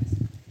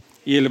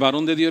 Y el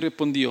varón de Dios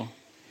respondió: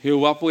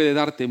 Jehová puede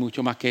darte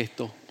mucho más que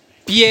esto.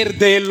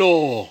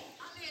 Piérdelo.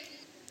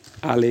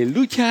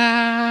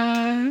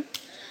 Aleluya.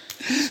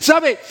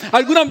 ¿Sabe?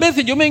 Algunas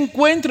veces yo me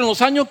encuentro en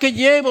los años que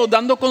llevo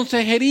dando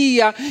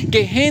consejería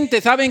que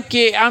gente, saben,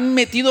 que han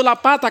metido la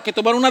pata, que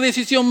tomaron una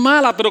decisión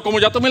mala, pero como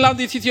ya tomé la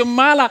decisión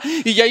mala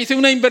y ya hice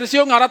una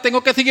inversión, ahora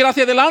tengo que seguir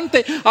hacia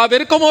adelante a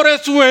ver cómo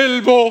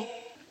resuelvo.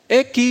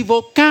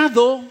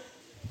 Equivocado.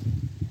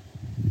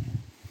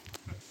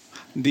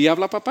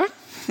 ¿Diabla, papá?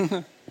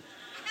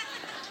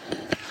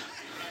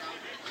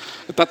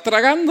 ¿Estás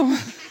tragando?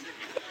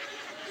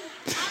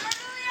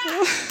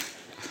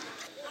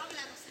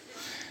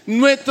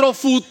 Nuestro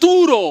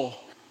futuro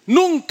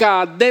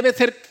nunca debe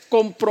ser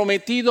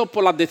comprometido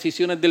por las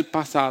decisiones del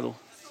pasado.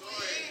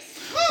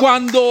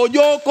 Cuando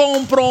yo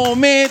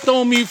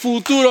comprometo mi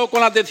futuro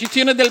con las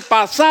decisiones del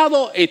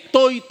pasado,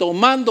 estoy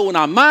tomando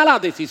una mala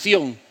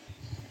decisión.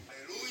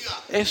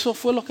 Eso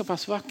fue lo que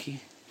pasó aquí.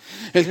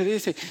 El rey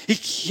dice: ¿y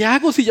qué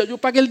hago si ya yo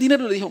pagué el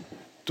dinero? Le dijo: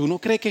 ¿tú no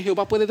crees que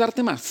Jehová puede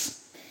darte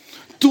más?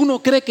 ¿Tú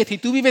no crees que si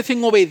tú vives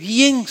en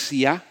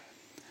obediencia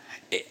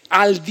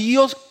al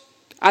Dios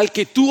al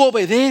que tú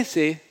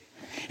obedeces,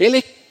 Él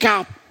es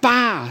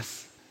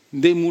capaz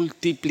de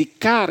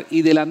multiplicar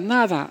y de la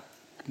nada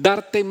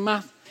darte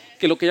más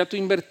que lo que ya tú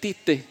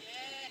invertiste?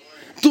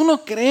 ¿Tú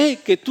no crees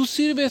que tú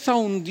sirves a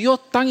un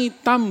Dios tan y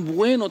tan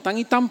bueno, tan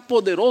y tan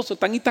poderoso,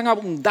 tan y tan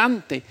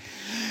abundante,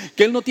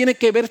 que Él no tiene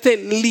que verse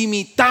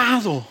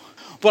limitado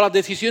por las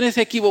decisiones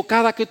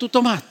equivocadas que tú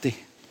tomaste?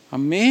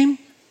 Amén.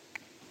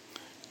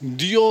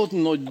 Dios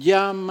nos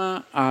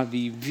llama a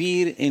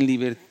vivir en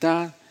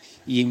libertad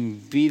y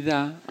en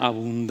vida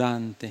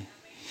abundante.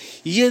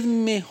 Y es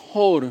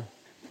mejor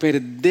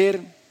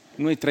perder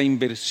nuestra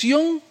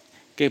inversión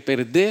que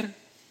perder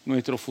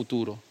nuestro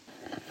futuro.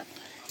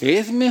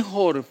 Es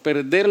mejor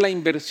perder la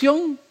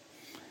inversión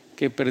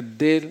que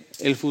perder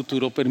el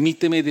futuro.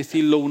 Permíteme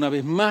decirlo una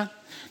vez más: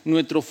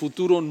 nuestro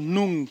futuro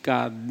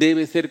nunca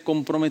debe ser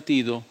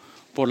comprometido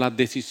por las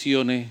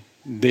decisiones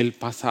del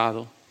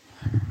pasado.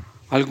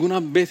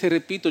 Algunas veces,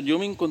 repito, yo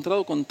me he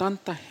encontrado con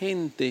tanta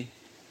gente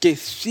que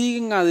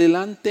siguen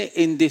adelante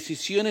en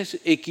decisiones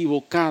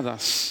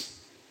equivocadas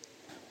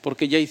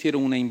porque ya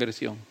hicieron una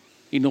inversión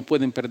y no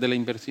pueden perder la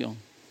inversión.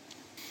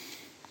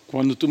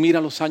 Cuando tú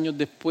miras los años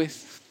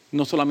después,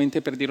 no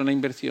solamente perdieron la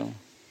inversión.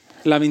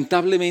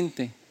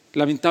 Lamentablemente,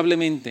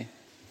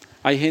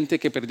 hay gente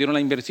que perdieron la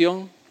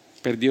inversión,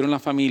 perdieron la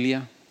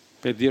familia,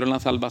 perdieron la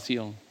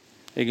salvación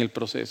en el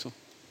proceso.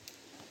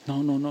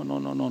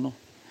 No.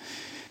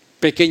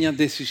 Pequeñas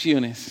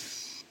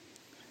decisiones.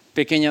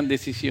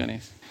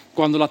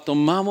 Cuando las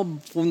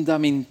tomamos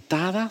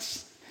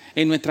fundamentadas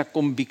en nuestras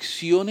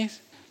convicciones,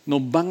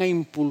 nos van a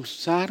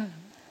impulsar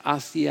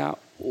hacia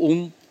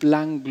un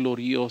plan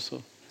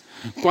glorioso.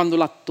 Cuando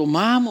las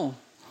tomamos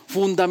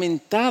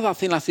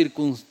fundamentadas en las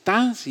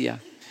circunstancias,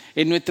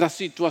 en nuestras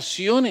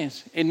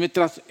situaciones, en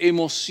nuestras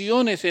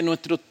emociones, en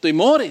nuestros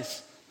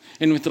temores,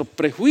 en nuestros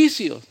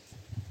prejuicios,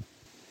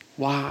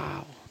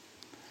 ¡wow!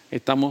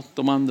 Estamos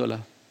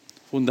tomándolas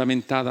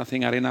fundamentadas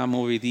en arena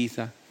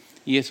movediza,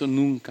 y eso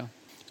nunca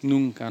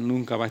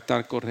va a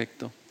estar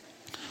correcto.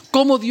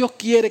 ¿Cómo Dios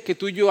quiere que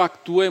tú y yo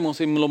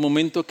actuemos en los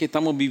momentos que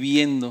estamos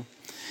viviendo?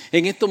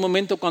 En estos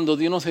momentos cuando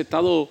Dios nos ha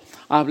estado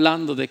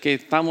hablando de que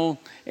estamos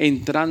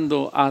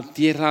entrando a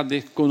tierra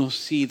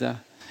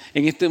desconocida.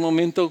 En este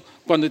momento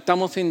cuando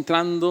estamos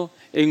entrando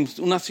en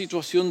una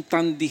situación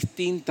tan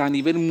distinta a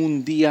nivel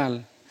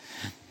mundial.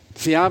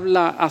 Se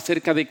habla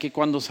acerca de que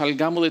cuando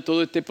salgamos de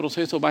todo este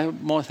proceso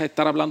vamos a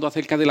estar hablando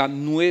acerca de la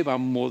nueva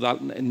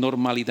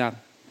normalidad.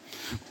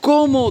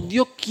 ¿Cómo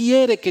Dios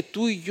quiere que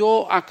tú y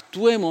yo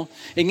actuemos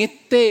en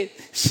este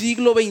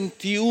siglo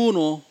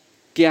XXI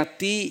que a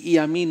ti y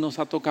a mí nos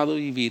ha tocado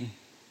vivir?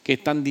 Que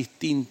es tan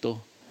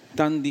distinto,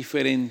 tan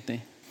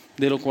diferente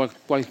de lo cual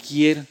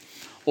cualquier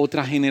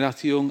otra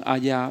generación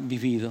haya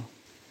vivido.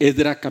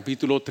 Esdras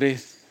capítulo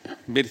 3,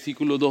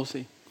 versículo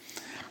 12.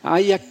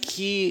 Hay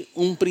aquí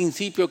un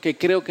principio que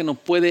creo que nos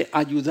puede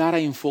ayudar a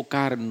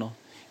enfocarnos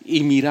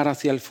y mirar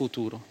hacia el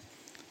futuro.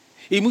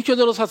 Y muchos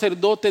de los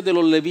sacerdotes, de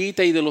los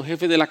levitas y de los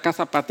jefes de la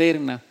casa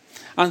paterna,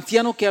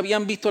 ancianos que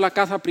habían visto la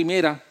casa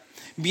primera,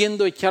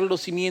 viendo echar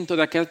los cimientos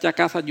de aquella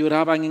casa,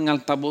 lloraban en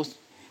alta voz,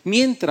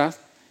 mientras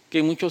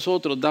que muchos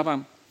otros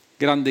daban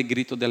grandes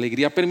gritos de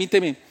alegría.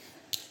 Permíteme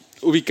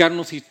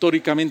ubicarnos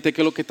históricamente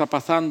qué es lo que está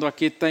pasando.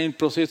 Aquí está el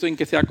proceso en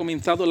que se ha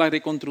comenzado la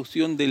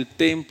reconstrucción del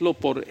templo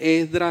por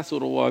Esdras.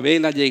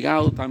 Zorobabel ha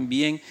llegado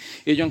también.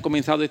 Ellos han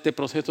comenzado este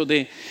proceso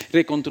de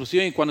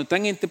reconstrucción, y cuando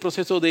están en este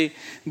proceso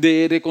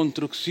de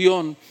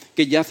reconstrucción,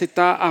 que ya se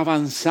está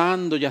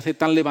avanzando, ya se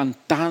están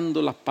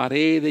levantando las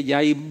paredes, ya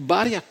hay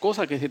varias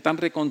cosas que se están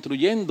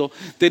reconstruyendo,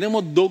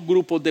 tenemos dos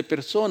grupos de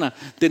personas.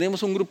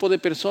 Tenemos un grupo de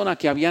personas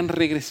que habían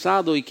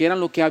regresado y que eran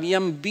los que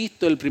habían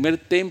visto el primer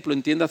templo,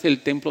 entiéndase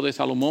el templo de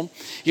Salomón.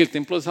 Y el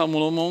templo de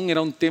Salomón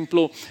era un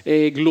templo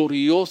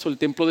glorioso, el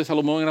templo de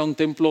Salomón era un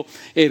templo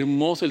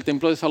hermoso, el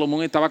templo de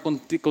Salomón estaba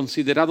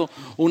considerado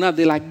una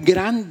de las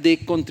grandes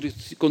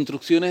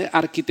construcciones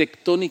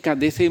arquitectónicas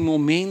de ese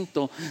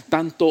momento,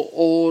 tanto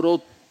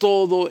oro,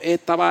 todo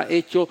estaba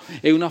hecho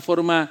en una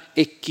forma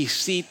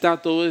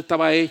exquisita, todo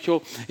estaba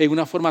hecho en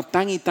una forma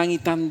tan y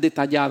tan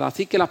detallada.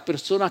 Así que las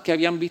personas que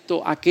habían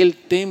visto aquel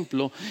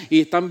templo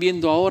y están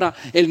viendo ahora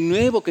el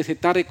nuevo que se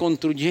está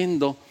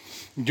reconstruyendo,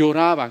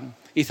 lloraban.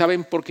 ¿Y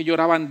saben por qué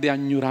lloraban? De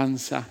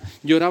añoranza.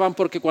 Lloraban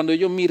porque cuando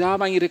ellos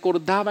miraban y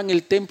recordaban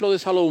el templo de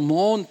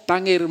Salomón,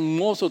 tan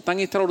hermoso, tan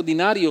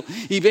extraordinario,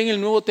 y ven el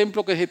nuevo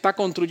templo que se está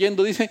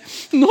construyendo, dicen,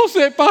 no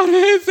se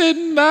parece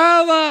en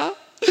nada.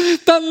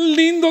 Tan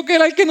lindo que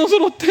era el que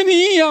nosotros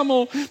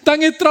teníamos,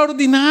 tan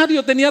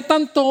extraordinario, tenía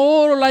tanto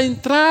oro, la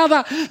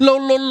entrada,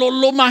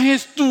 lo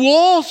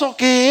majestuoso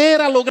que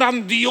era, lo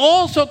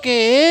grandioso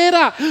que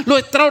era, lo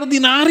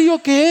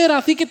extraordinario que era.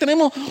 Así que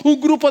tenemos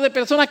un grupo de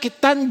personas que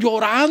están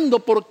llorando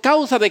por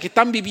causa de que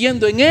están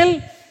viviendo en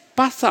el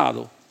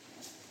pasado.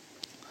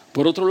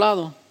 Por otro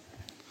lado,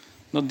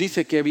 nos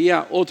dice que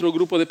había otro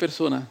grupo de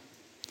personas,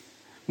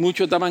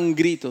 muchos daban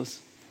gritos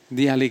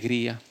de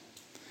alegría.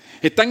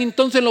 Están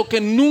entonces los que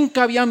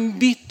nunca habían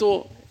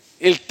visto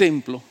el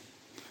templo.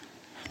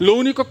 Lo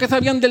único que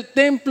sabían del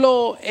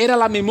templo era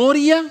la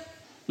memoria,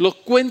 los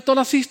cuentos,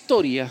 las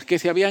historias que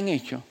se habían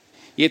hecho.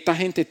 Y esta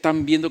gente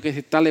están viendo que se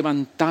está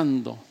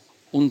levantando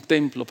un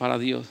templo para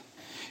Dios.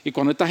 Y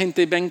cuando esta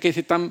gente ven que se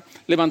están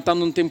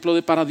levantando un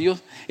templo para Dios,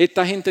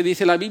 esta gente,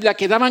 dice la Biblia,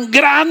 que daban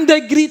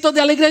grandes gritos de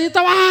alegría. Yo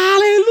estaba,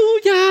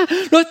 aleluya,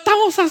 lo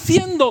estamos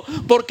haciendo.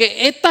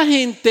 Porque esta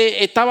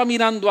gente estaba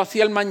mirando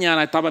hacia el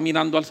mañana, estaba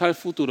mirando hacia el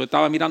futuro,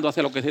 estaba mirando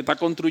hacia lo que se está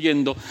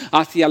construyendo,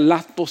 hacia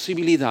las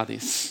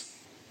posibilidades.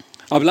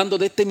 Hablando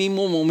de este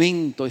mismo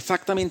momento,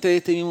 exactamente de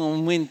este mismo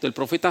momento, el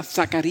profeta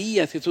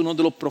Zacarías es uno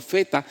de los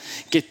profetas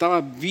que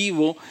estaba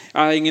vivo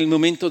en el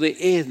momento de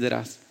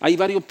Esdras. Hay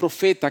varios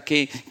profetas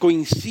que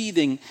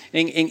coinciden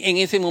en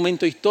ese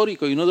momento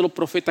histórico, y uno de los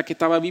profetas que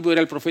estaba vivo era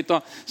el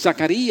profeta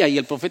Zacarías, y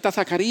el profeta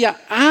Zacarías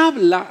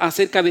habla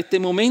acerca de este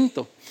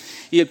momento.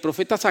 Y el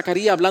profeta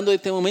Zacarías, hablando de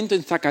este momento,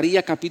 en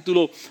Zacarías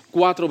capítulo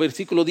 4,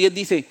 versículo 10,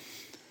 dice,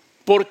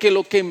 porque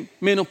los que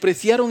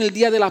menospreciaron el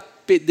día de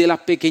las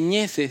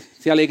pequeñeces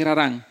se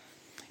alegrarán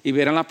y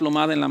verán la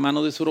plomada en la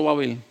mano de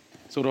Zorobabel.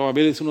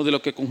 Zorobabel es uno de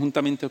los que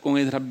conjuntamente con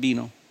Esdras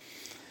vino.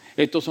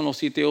 Estos son los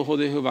 7 ojos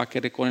de Jehová que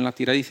recogen la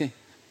tierra. Dice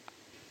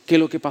que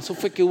lo que pasó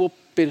fue que hubo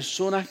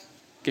personas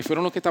que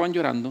fueron los que estaban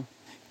llorando,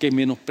 que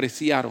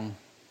menospreciaron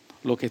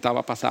lo que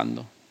estaba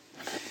pasando.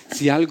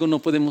 Si algo no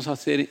podemos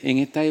hacer en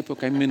esta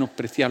época es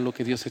menospreciar lo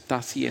que Dios está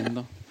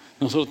haciendo.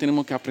 Nosotros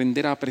tenemos que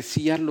aprender a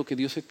apreciar lo que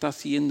Dios está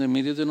haciendo en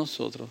medio de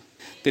nosotros.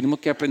 Tenemos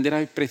que aprender a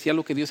apreciar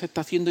lo que Dios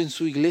está haciendo en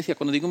su iglesia.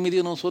 Cuando digo en medio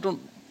de nosotros,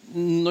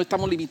 no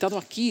estamos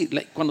limitados aquí.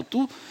 Cuando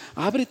tú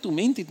abres tu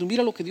mente y tú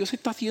miras lo que Dios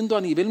está haciendo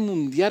a nivel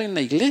mundial en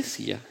la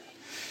iglesia,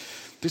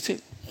 tú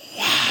dices,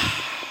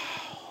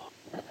 wow,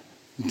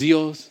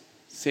 Dios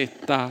se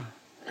está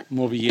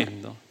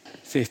moviendo.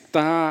 Se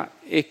está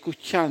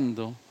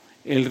escuchando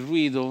el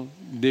ruido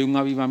de un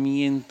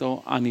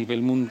avivamiento a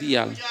nivel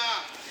mundial.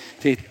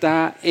 Se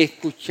está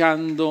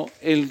escuchando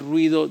el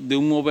ruido de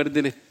un mover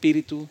del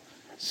Espíritu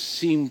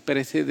sin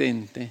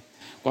precedente.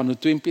 Cuando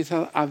tú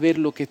empiezas a ver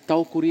lo que está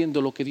ocurriendo,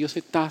 lo que Dios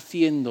está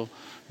haciendo,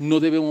 no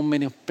debemos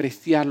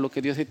menospreciar lo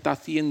que Dios está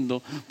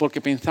haciendo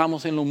porque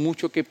pensamos en lo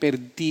mucho que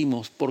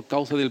perdimos por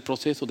causa del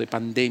proceso de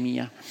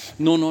pandemia.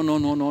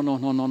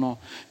 No.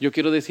 Yo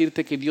quiero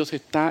decirte que Dios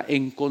está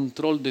en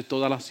control de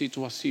toda la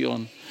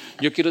situación.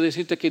 Yo quiero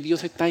decirte que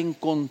Dios está en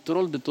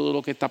control de todo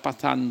lo que está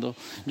pasando.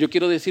 Yo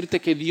quiero decirte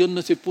que Dios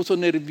no se puso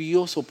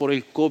nervioso por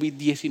el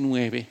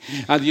COVID-19.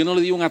 A Dios no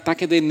le dio un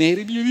ataque de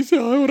nervio y dice,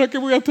 ¿ahora qué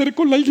voy a hacer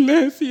con la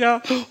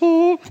iglesia?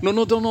 Oh,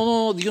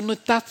 no, Dios no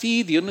está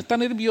así, Dios no está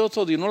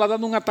nervioso, Dios no le ha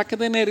dado un ataque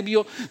de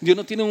nervio, Dios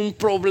no tiene un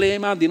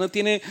problema, Dios no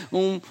tiene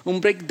un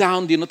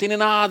breakdown, Dios no tiene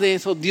nada de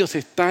eso. Dios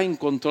está en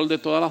control de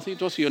todas las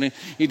situaciones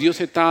y Dios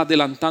está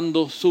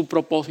adelantando su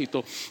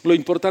propósito. Lo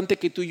importante es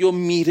que tú y yo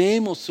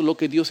miremos lo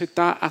que Dios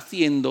está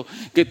haciendo,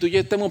 que tú y yo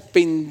estemos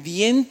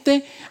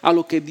pendientes a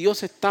lo que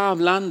Dios está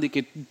hablando y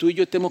que tú y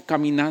yo estemos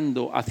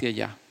caminando hacia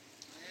allá.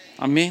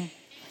 Amén.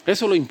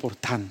 Eso es lo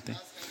importante.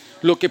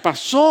 Lo que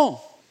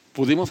pasó,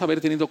 pudimos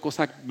haber tenido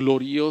cosas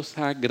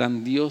gloriosas,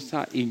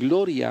 grandiosas y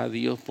gloria a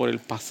Dios por el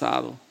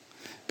pasado.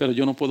 Pero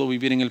yo no puedo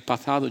vivir en el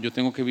pasado, yo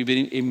tengo que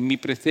vivir en mi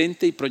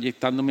presente y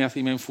proyectándome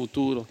hacia mi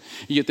futuro.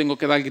 Y yo tengo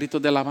que dar gritos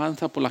de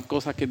alabanza por las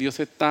cosas que Dios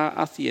está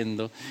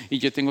haciendo. Y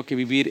yo tengo que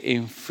vivir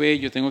en fe,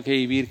 yo tengo que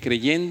vivir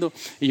creyendo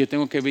y yo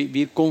tengo que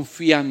vivir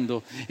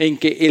confiando en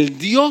que el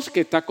Dios que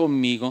está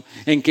conmigo,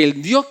 en que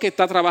el Dios que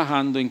está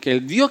trabajando, en que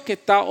el Dios que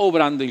está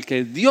obrando, en que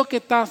el Dios que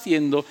está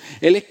haciendo,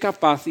 Él es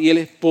capaz y Él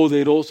es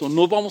poderoso.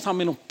 No vamos a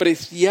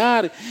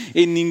menospreciar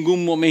en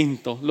ningún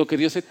momento lo que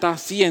Dios está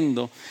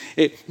haciendo.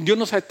 Dios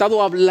nos ha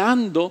estado hablando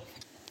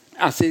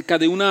acerca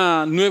de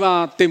una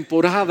nueva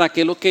temporada,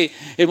 que es lo que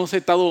hemos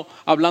estado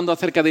hablando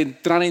acerca de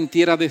entrar en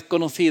tierra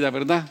desconocida,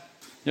 ¿verdad?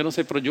 Yo no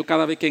sé, pero yo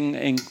cada vez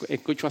que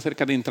escucho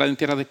acerca de entrar en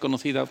tierra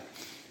desconocida,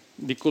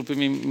 disculpe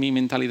mi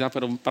mentalidad,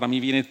 pero para mí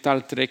viene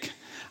Star Trek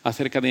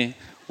acerca de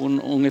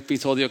un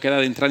episodio que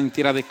era de entrar en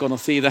tierra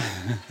desconocida.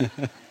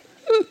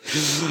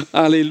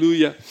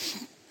 Aleluya.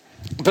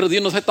 Pero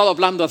Dios nos ha estado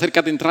hablando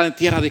acerca de entrar en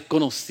tierra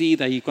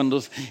desconocida y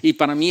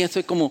para mí eso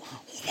es como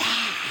 ¡wow!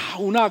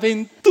 Una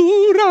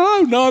aventura,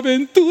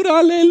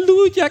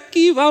 aleluya,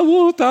 aquí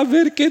vamos a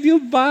ver qué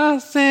Dios va a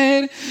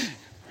hacer.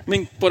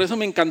 Por eso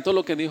me encantó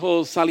lo que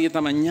dijo Sally esta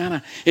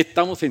mañana.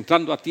 Estamos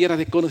entrando a tierra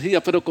desconocida,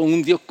 pero con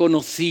un Dios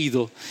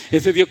conocido.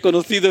 Ese Dios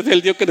conocido es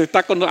el Dios que nos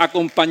está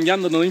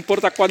acompañando. No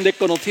importa cuán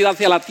desconocida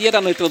sea la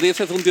tierra, nuestro Dios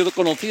es un Dios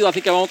conocido,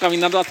 así que vamos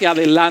caminando hacia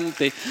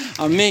adelante.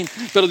 Amén.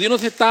 Pero Dios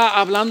nos está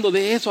hablando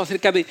de eso,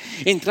 acerca de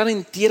entrar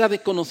en tierra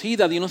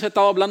desconocida. Dios nos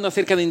está hablando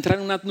acerca de entrar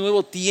en un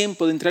nuevo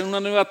tiempo, de entrar en una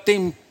nueva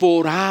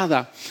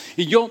temporada.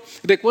 Y yo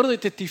recuerdo y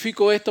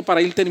testifico esto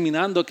para ir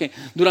terminando, que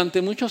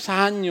durante muchos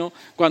años,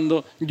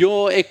 cuando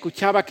yo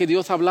escuchaba que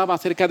Dios hablaba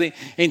acerca de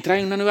entrar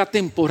en una nueva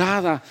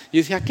temporada, yo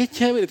decía, qué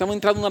chévere, estamos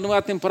entrando en una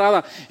nueva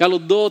temporada. Y a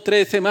los 2 o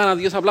 3 semanas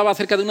Dios hablaba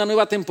acerca de una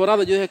nueva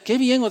temporada. Yo decía, qué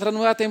bien, otra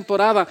nueva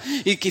temporada.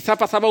 Y quizás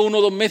pasaba 1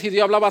 o 2 meses y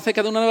Dios hablaba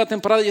acerca de una nueva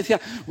temporada. Y yo decía,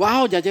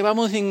 wow, ya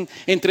llevamos en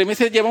 3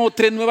 meses, llevamos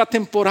 3 nuevas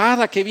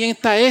temporadas, qué bien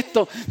está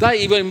esto.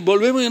 Y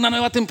volvemos en una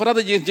nueva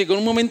temporada. Y llegó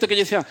un momento que yo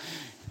decía,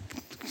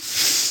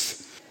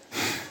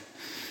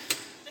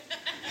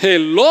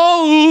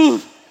 hello,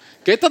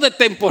 que esto de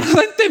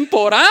temporada en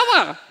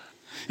temporada.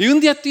 Y un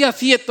día yo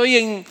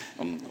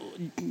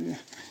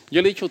le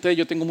he dicho a ustedes,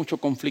 yo tengo muchos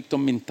conflictos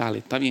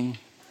mentales, ¿está bien?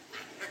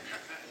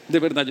 De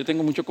verdad, yo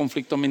tengo muchos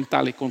conflictos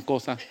mentales con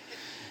cosas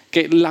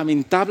que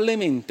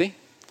lamentablemente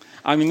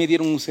a mí me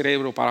dieron un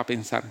cerebro para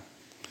pensar.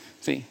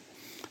 Sí,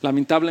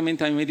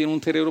 lamentablemente a mí me dieron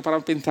un cerebro para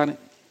pensar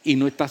y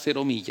no está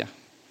 0 millas.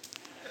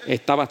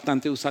 Está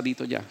bastante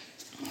usadito ya.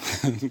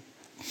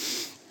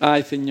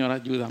 Ay, Señor,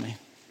 ayúdame.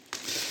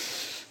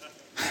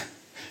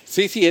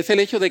 Sí, es el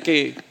hecho de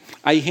que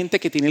hay gente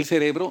que tiene el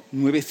cerebro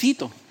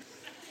nuevecito.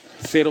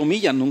 0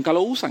 millas, nunca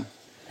lo usan.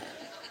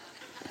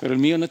 Pero el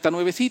mío no está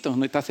nuevecito,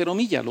 no está 0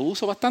 millas, lo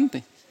uso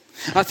bastante.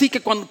 Así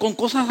que con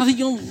cosas así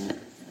yo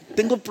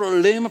tengo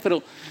problemas,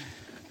 pero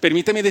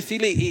permíteme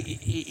decirle,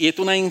 y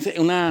esto es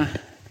una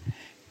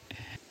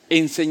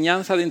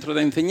enseñanza dentro de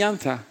la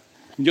enseñanza.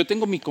 Yo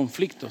tengo mis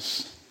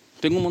conflictos.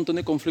 Tengo un montón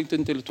de conflictos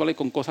intelectuales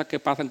con cosas que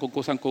pasan, con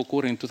cosas que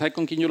ocurren. ¿Tú sabes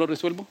con quién yo lo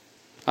resuelvo?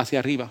 Hacia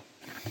arriba.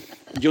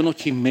 Yo no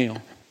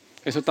chismeo.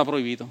 Eso está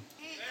prohibido.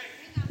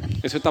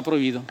 Eso está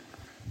prohibido.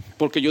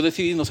 Porque yo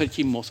decidí no ser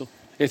chismoso.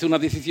 Es una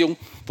decisión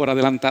por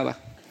adelantada.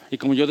 Y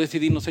como yo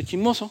decidí no ser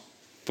chismoso,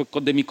 pues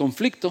de mi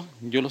conflicto,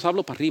 yo los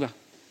hablo para arriba.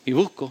 Y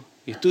busco,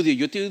 y estudio.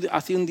 Yo estoy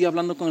así un día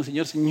hablando con el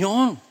Señor.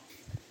 Señor,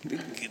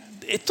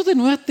 esto de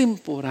nueva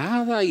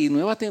temporada, y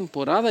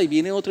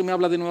viene otro y me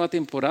habla de nueva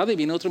temporada, y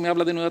viene otro y me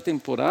habla de nueva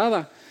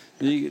temporada.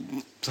 Y,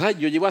 ¿sabes?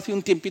 Yo llevo así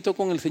un tiempito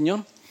con el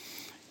Señor.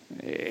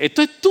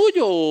 ¿Esto es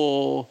tuyo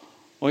o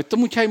esto es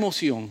mucha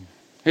emoción?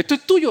 ¿Esto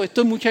es tuyo o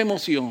esto es mucha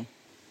emoción?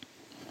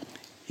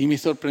 Y me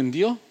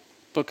sorprendió,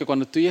 porque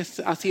cuando estoy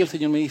así, el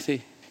Señor me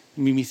dice,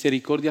 mis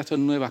misericordias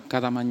son nuevas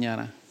cada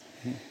mañana.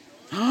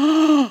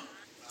 ¡Ah!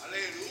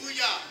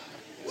 ¡Aleluya!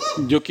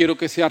 Yo quiero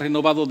que sea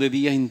renovado de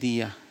día en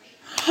día.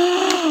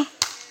 ¡Ah!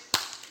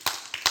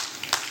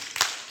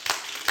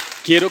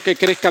 Quiero que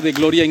crezca de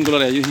gloria en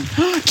gloria. Yo dije,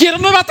 ¡ah! Quiero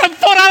nueva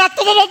temporada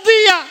todos los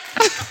días.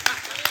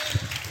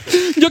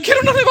 Yo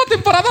quiero una nueva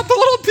temporada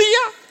todos los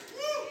días.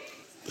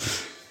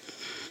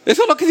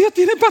 Eso es lo que Dios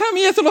tiene para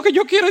mí, eso es lo que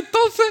yo quiero.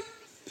 Entonces,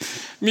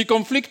 mi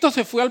conflicto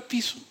se fue al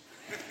piso.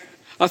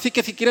 Así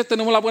que si quieres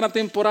tenemos la buena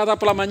temporada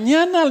por la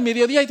mañana, al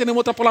mediodía y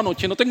tenemos otra por la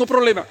noche. No tengo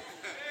problema.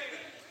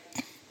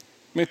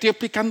 ¿Me estoy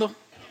explicando?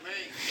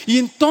 Y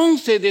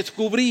entonces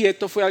descubrí,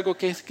 esto fue algo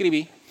que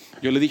escribí.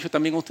 Yo le he dicho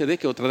también a ustedes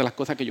que otra de las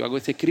cosas que yo hago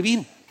es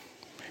escribir.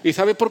 ¿Y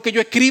sabe por qué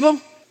yo escribo?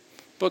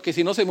 Porque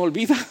si no se me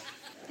olvida.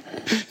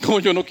 Como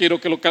yo no quiero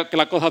que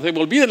las cosas se me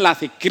olviden,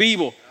 las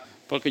escribo.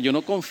 Porque yo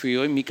no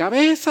confío en mi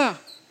cabeza.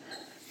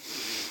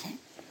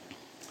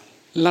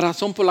 La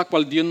razón por la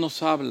cual Dios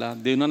nos habla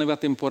de una nueva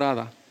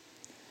temporada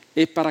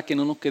es para que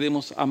no nos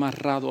quedemos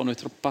amarrados a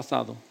nuestro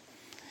pasado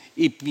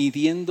y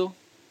pidiendo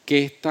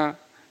que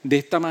de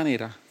esta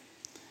manera,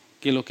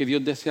 que lo que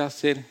Dios desea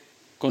hacer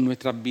con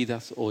nuestras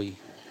vidas hoy.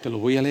 Te lo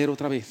voy a leer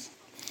otra vez.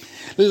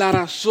 La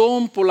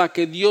razón por la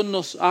que Dios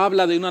nos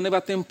habla de una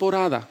nueva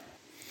temporada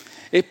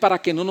es para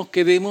que no nos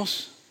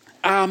quedemos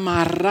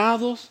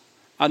amarrados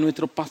a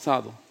nuestro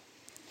pasado,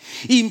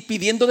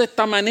 impidiendo de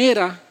esta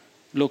manera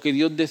lo que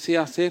Dios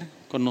desea hacer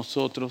con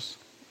nosotros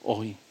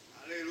hoy.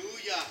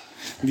 Aleluya.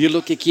 Dios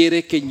lo que quiere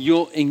es que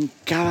yo en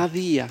cada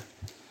día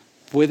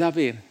pueda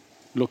ver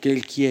lo que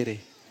Él quiere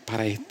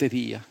para este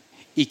día.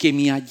 Y que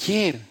mi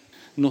ayer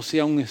no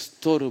sea un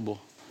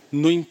estorbo.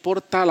 No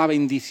importa la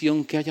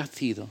bendición que haya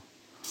sido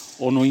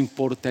o no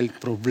importa el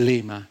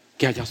problema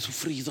que haya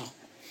sufrido.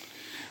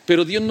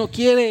 Pero Dios no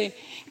quiere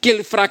que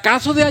el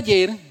fracaso de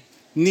ayer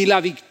ni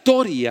la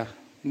victoria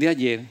de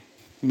ayer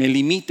me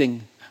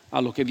limiten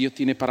a lo que Dios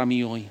tiene para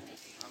mí hoy.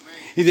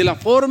 Y de la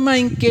forma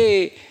en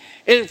que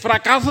el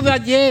fracaso de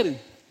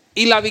ayer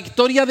y la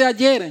victoria de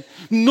ayer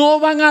no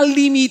van a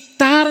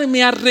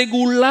limitarme a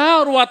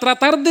regular o a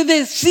tratar de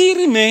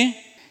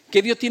decirme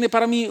que Dios tiene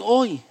para mí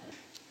hoy.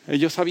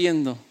 Yo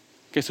sabiendo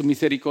que sus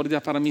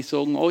misericordias para mí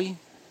son hoy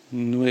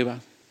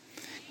nuevas.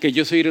 Que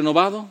yo soy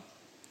renovado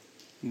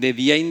de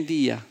día en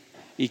día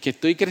y que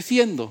estoy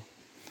creciendo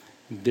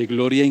de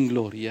gloria en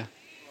gloria.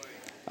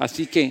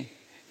 Así que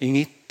en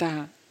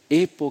esta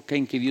época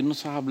en que Dios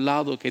nos ha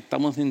hablado, que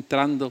estamos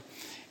entrando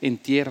en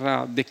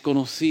tierra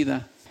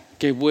desconocida,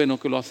 qué bueno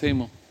que lo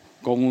hacemos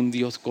con un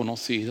Dios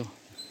conocido.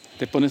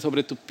 Te pones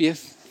sobre tus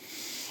pies.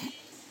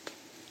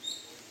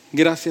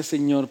 Gracias,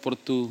 Señor, por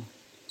tu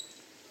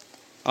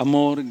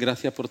amor,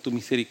 gracias por tu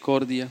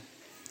misericordia,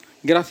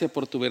 gracias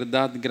por tu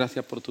verdad,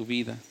 gracias por tu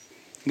vida,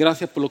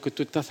 gracias por lo que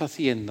tú estás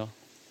haciendo,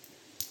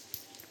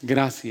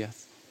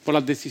 gracias por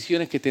las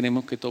decisiones que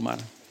tenemos que tomar.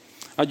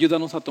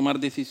 Ayúdanos a tomar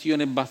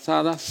decisiones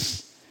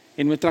basadas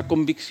en nuestras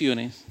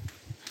convicciones,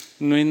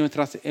 no en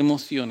nuestras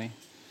emociones,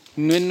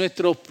 no en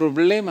nuestros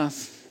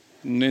problemas,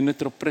 no en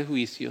nuestros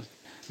prejuicios,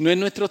 no en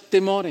nuestros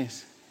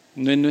temores,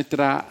 no en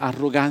nuestra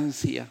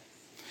arrogancia,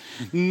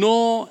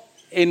 no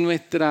en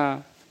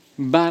nuestra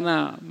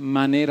vana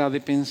manera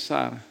de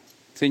pensar.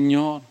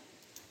 Señor,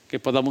 que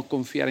podamos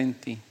confiar en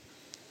ti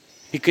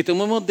y que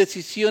tomemos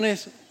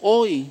decisiones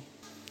hoy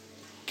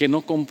que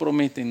no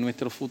comprometen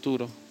nuestro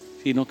futuro,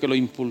 sino que lo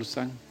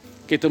impulsan.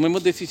 Que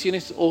tomemos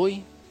decisiones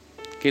hoy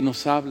que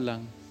nos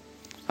hablan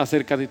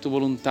acerca de tu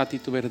voluntad y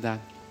tu verdad.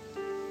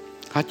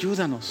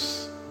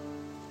 Ayúdanos.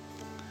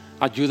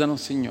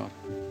 Ayúdanos, Señor.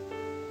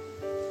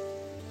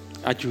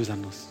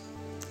 Ayúdanos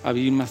a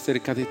vivir más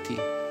cerca de ti.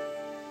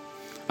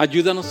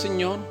 Ayúdanos,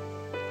 Señor,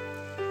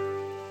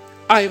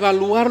 a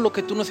evaluar lo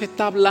que tú nos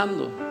estás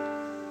hablando.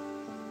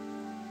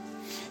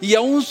 Y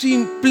aún si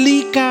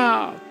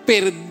implica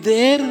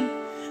perder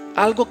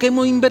algo que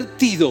hemos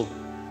invertido,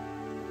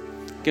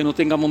 que no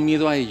tengamos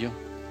miedo a ello,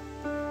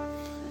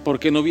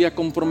 porque no voy a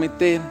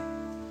comprometer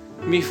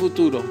mi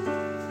futuro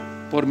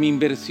por mi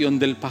inversión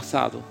del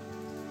pasado.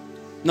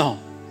 No.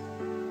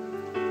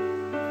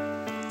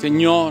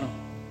 Señor,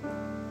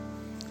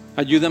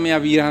 ayúdame a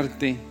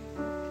virarte,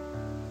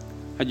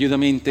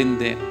 ayúdame a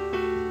entender,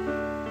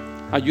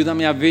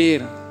 ayúdame a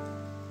ver,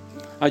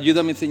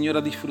 ayúdame, Señor,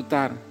 a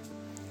disfrutar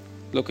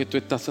lo que tú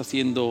estás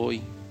haciendo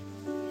hoy.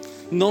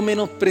 No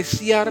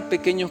menospreciar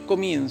pequeños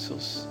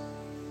comienzos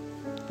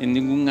en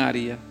ningún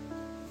área,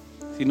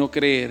 sino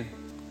creer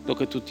lo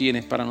que tú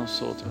tienes para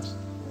nosotros.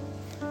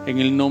 En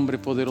el nombre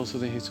poderoso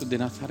de Jesús de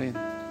Nazaret.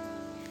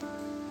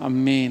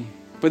 Amén.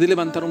 Puedes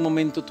levantar un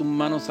momento tus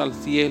manos al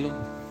cielo,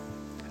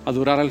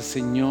 adorar al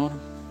Señor.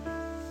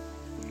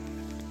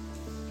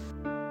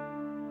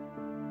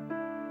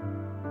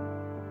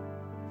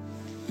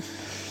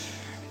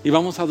 Y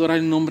vamos a adorar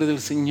el nombre del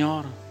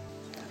Señor.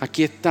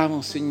 Aquí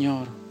estamos,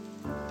 Señor.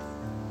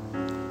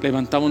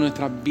 Levantamos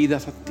nuestras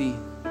vidas a ti.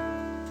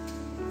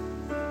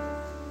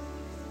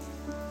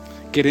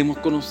 Queremos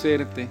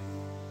conocerte,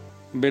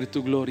 ver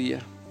tu gloria.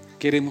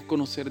 Queremos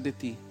conocer de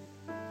ti.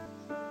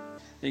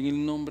 En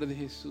el nombre de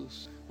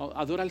Jesús.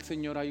 Adora al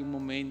Señor ahí un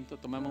momento.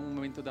 Tomamos un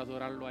momento de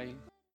adorarlo a Él.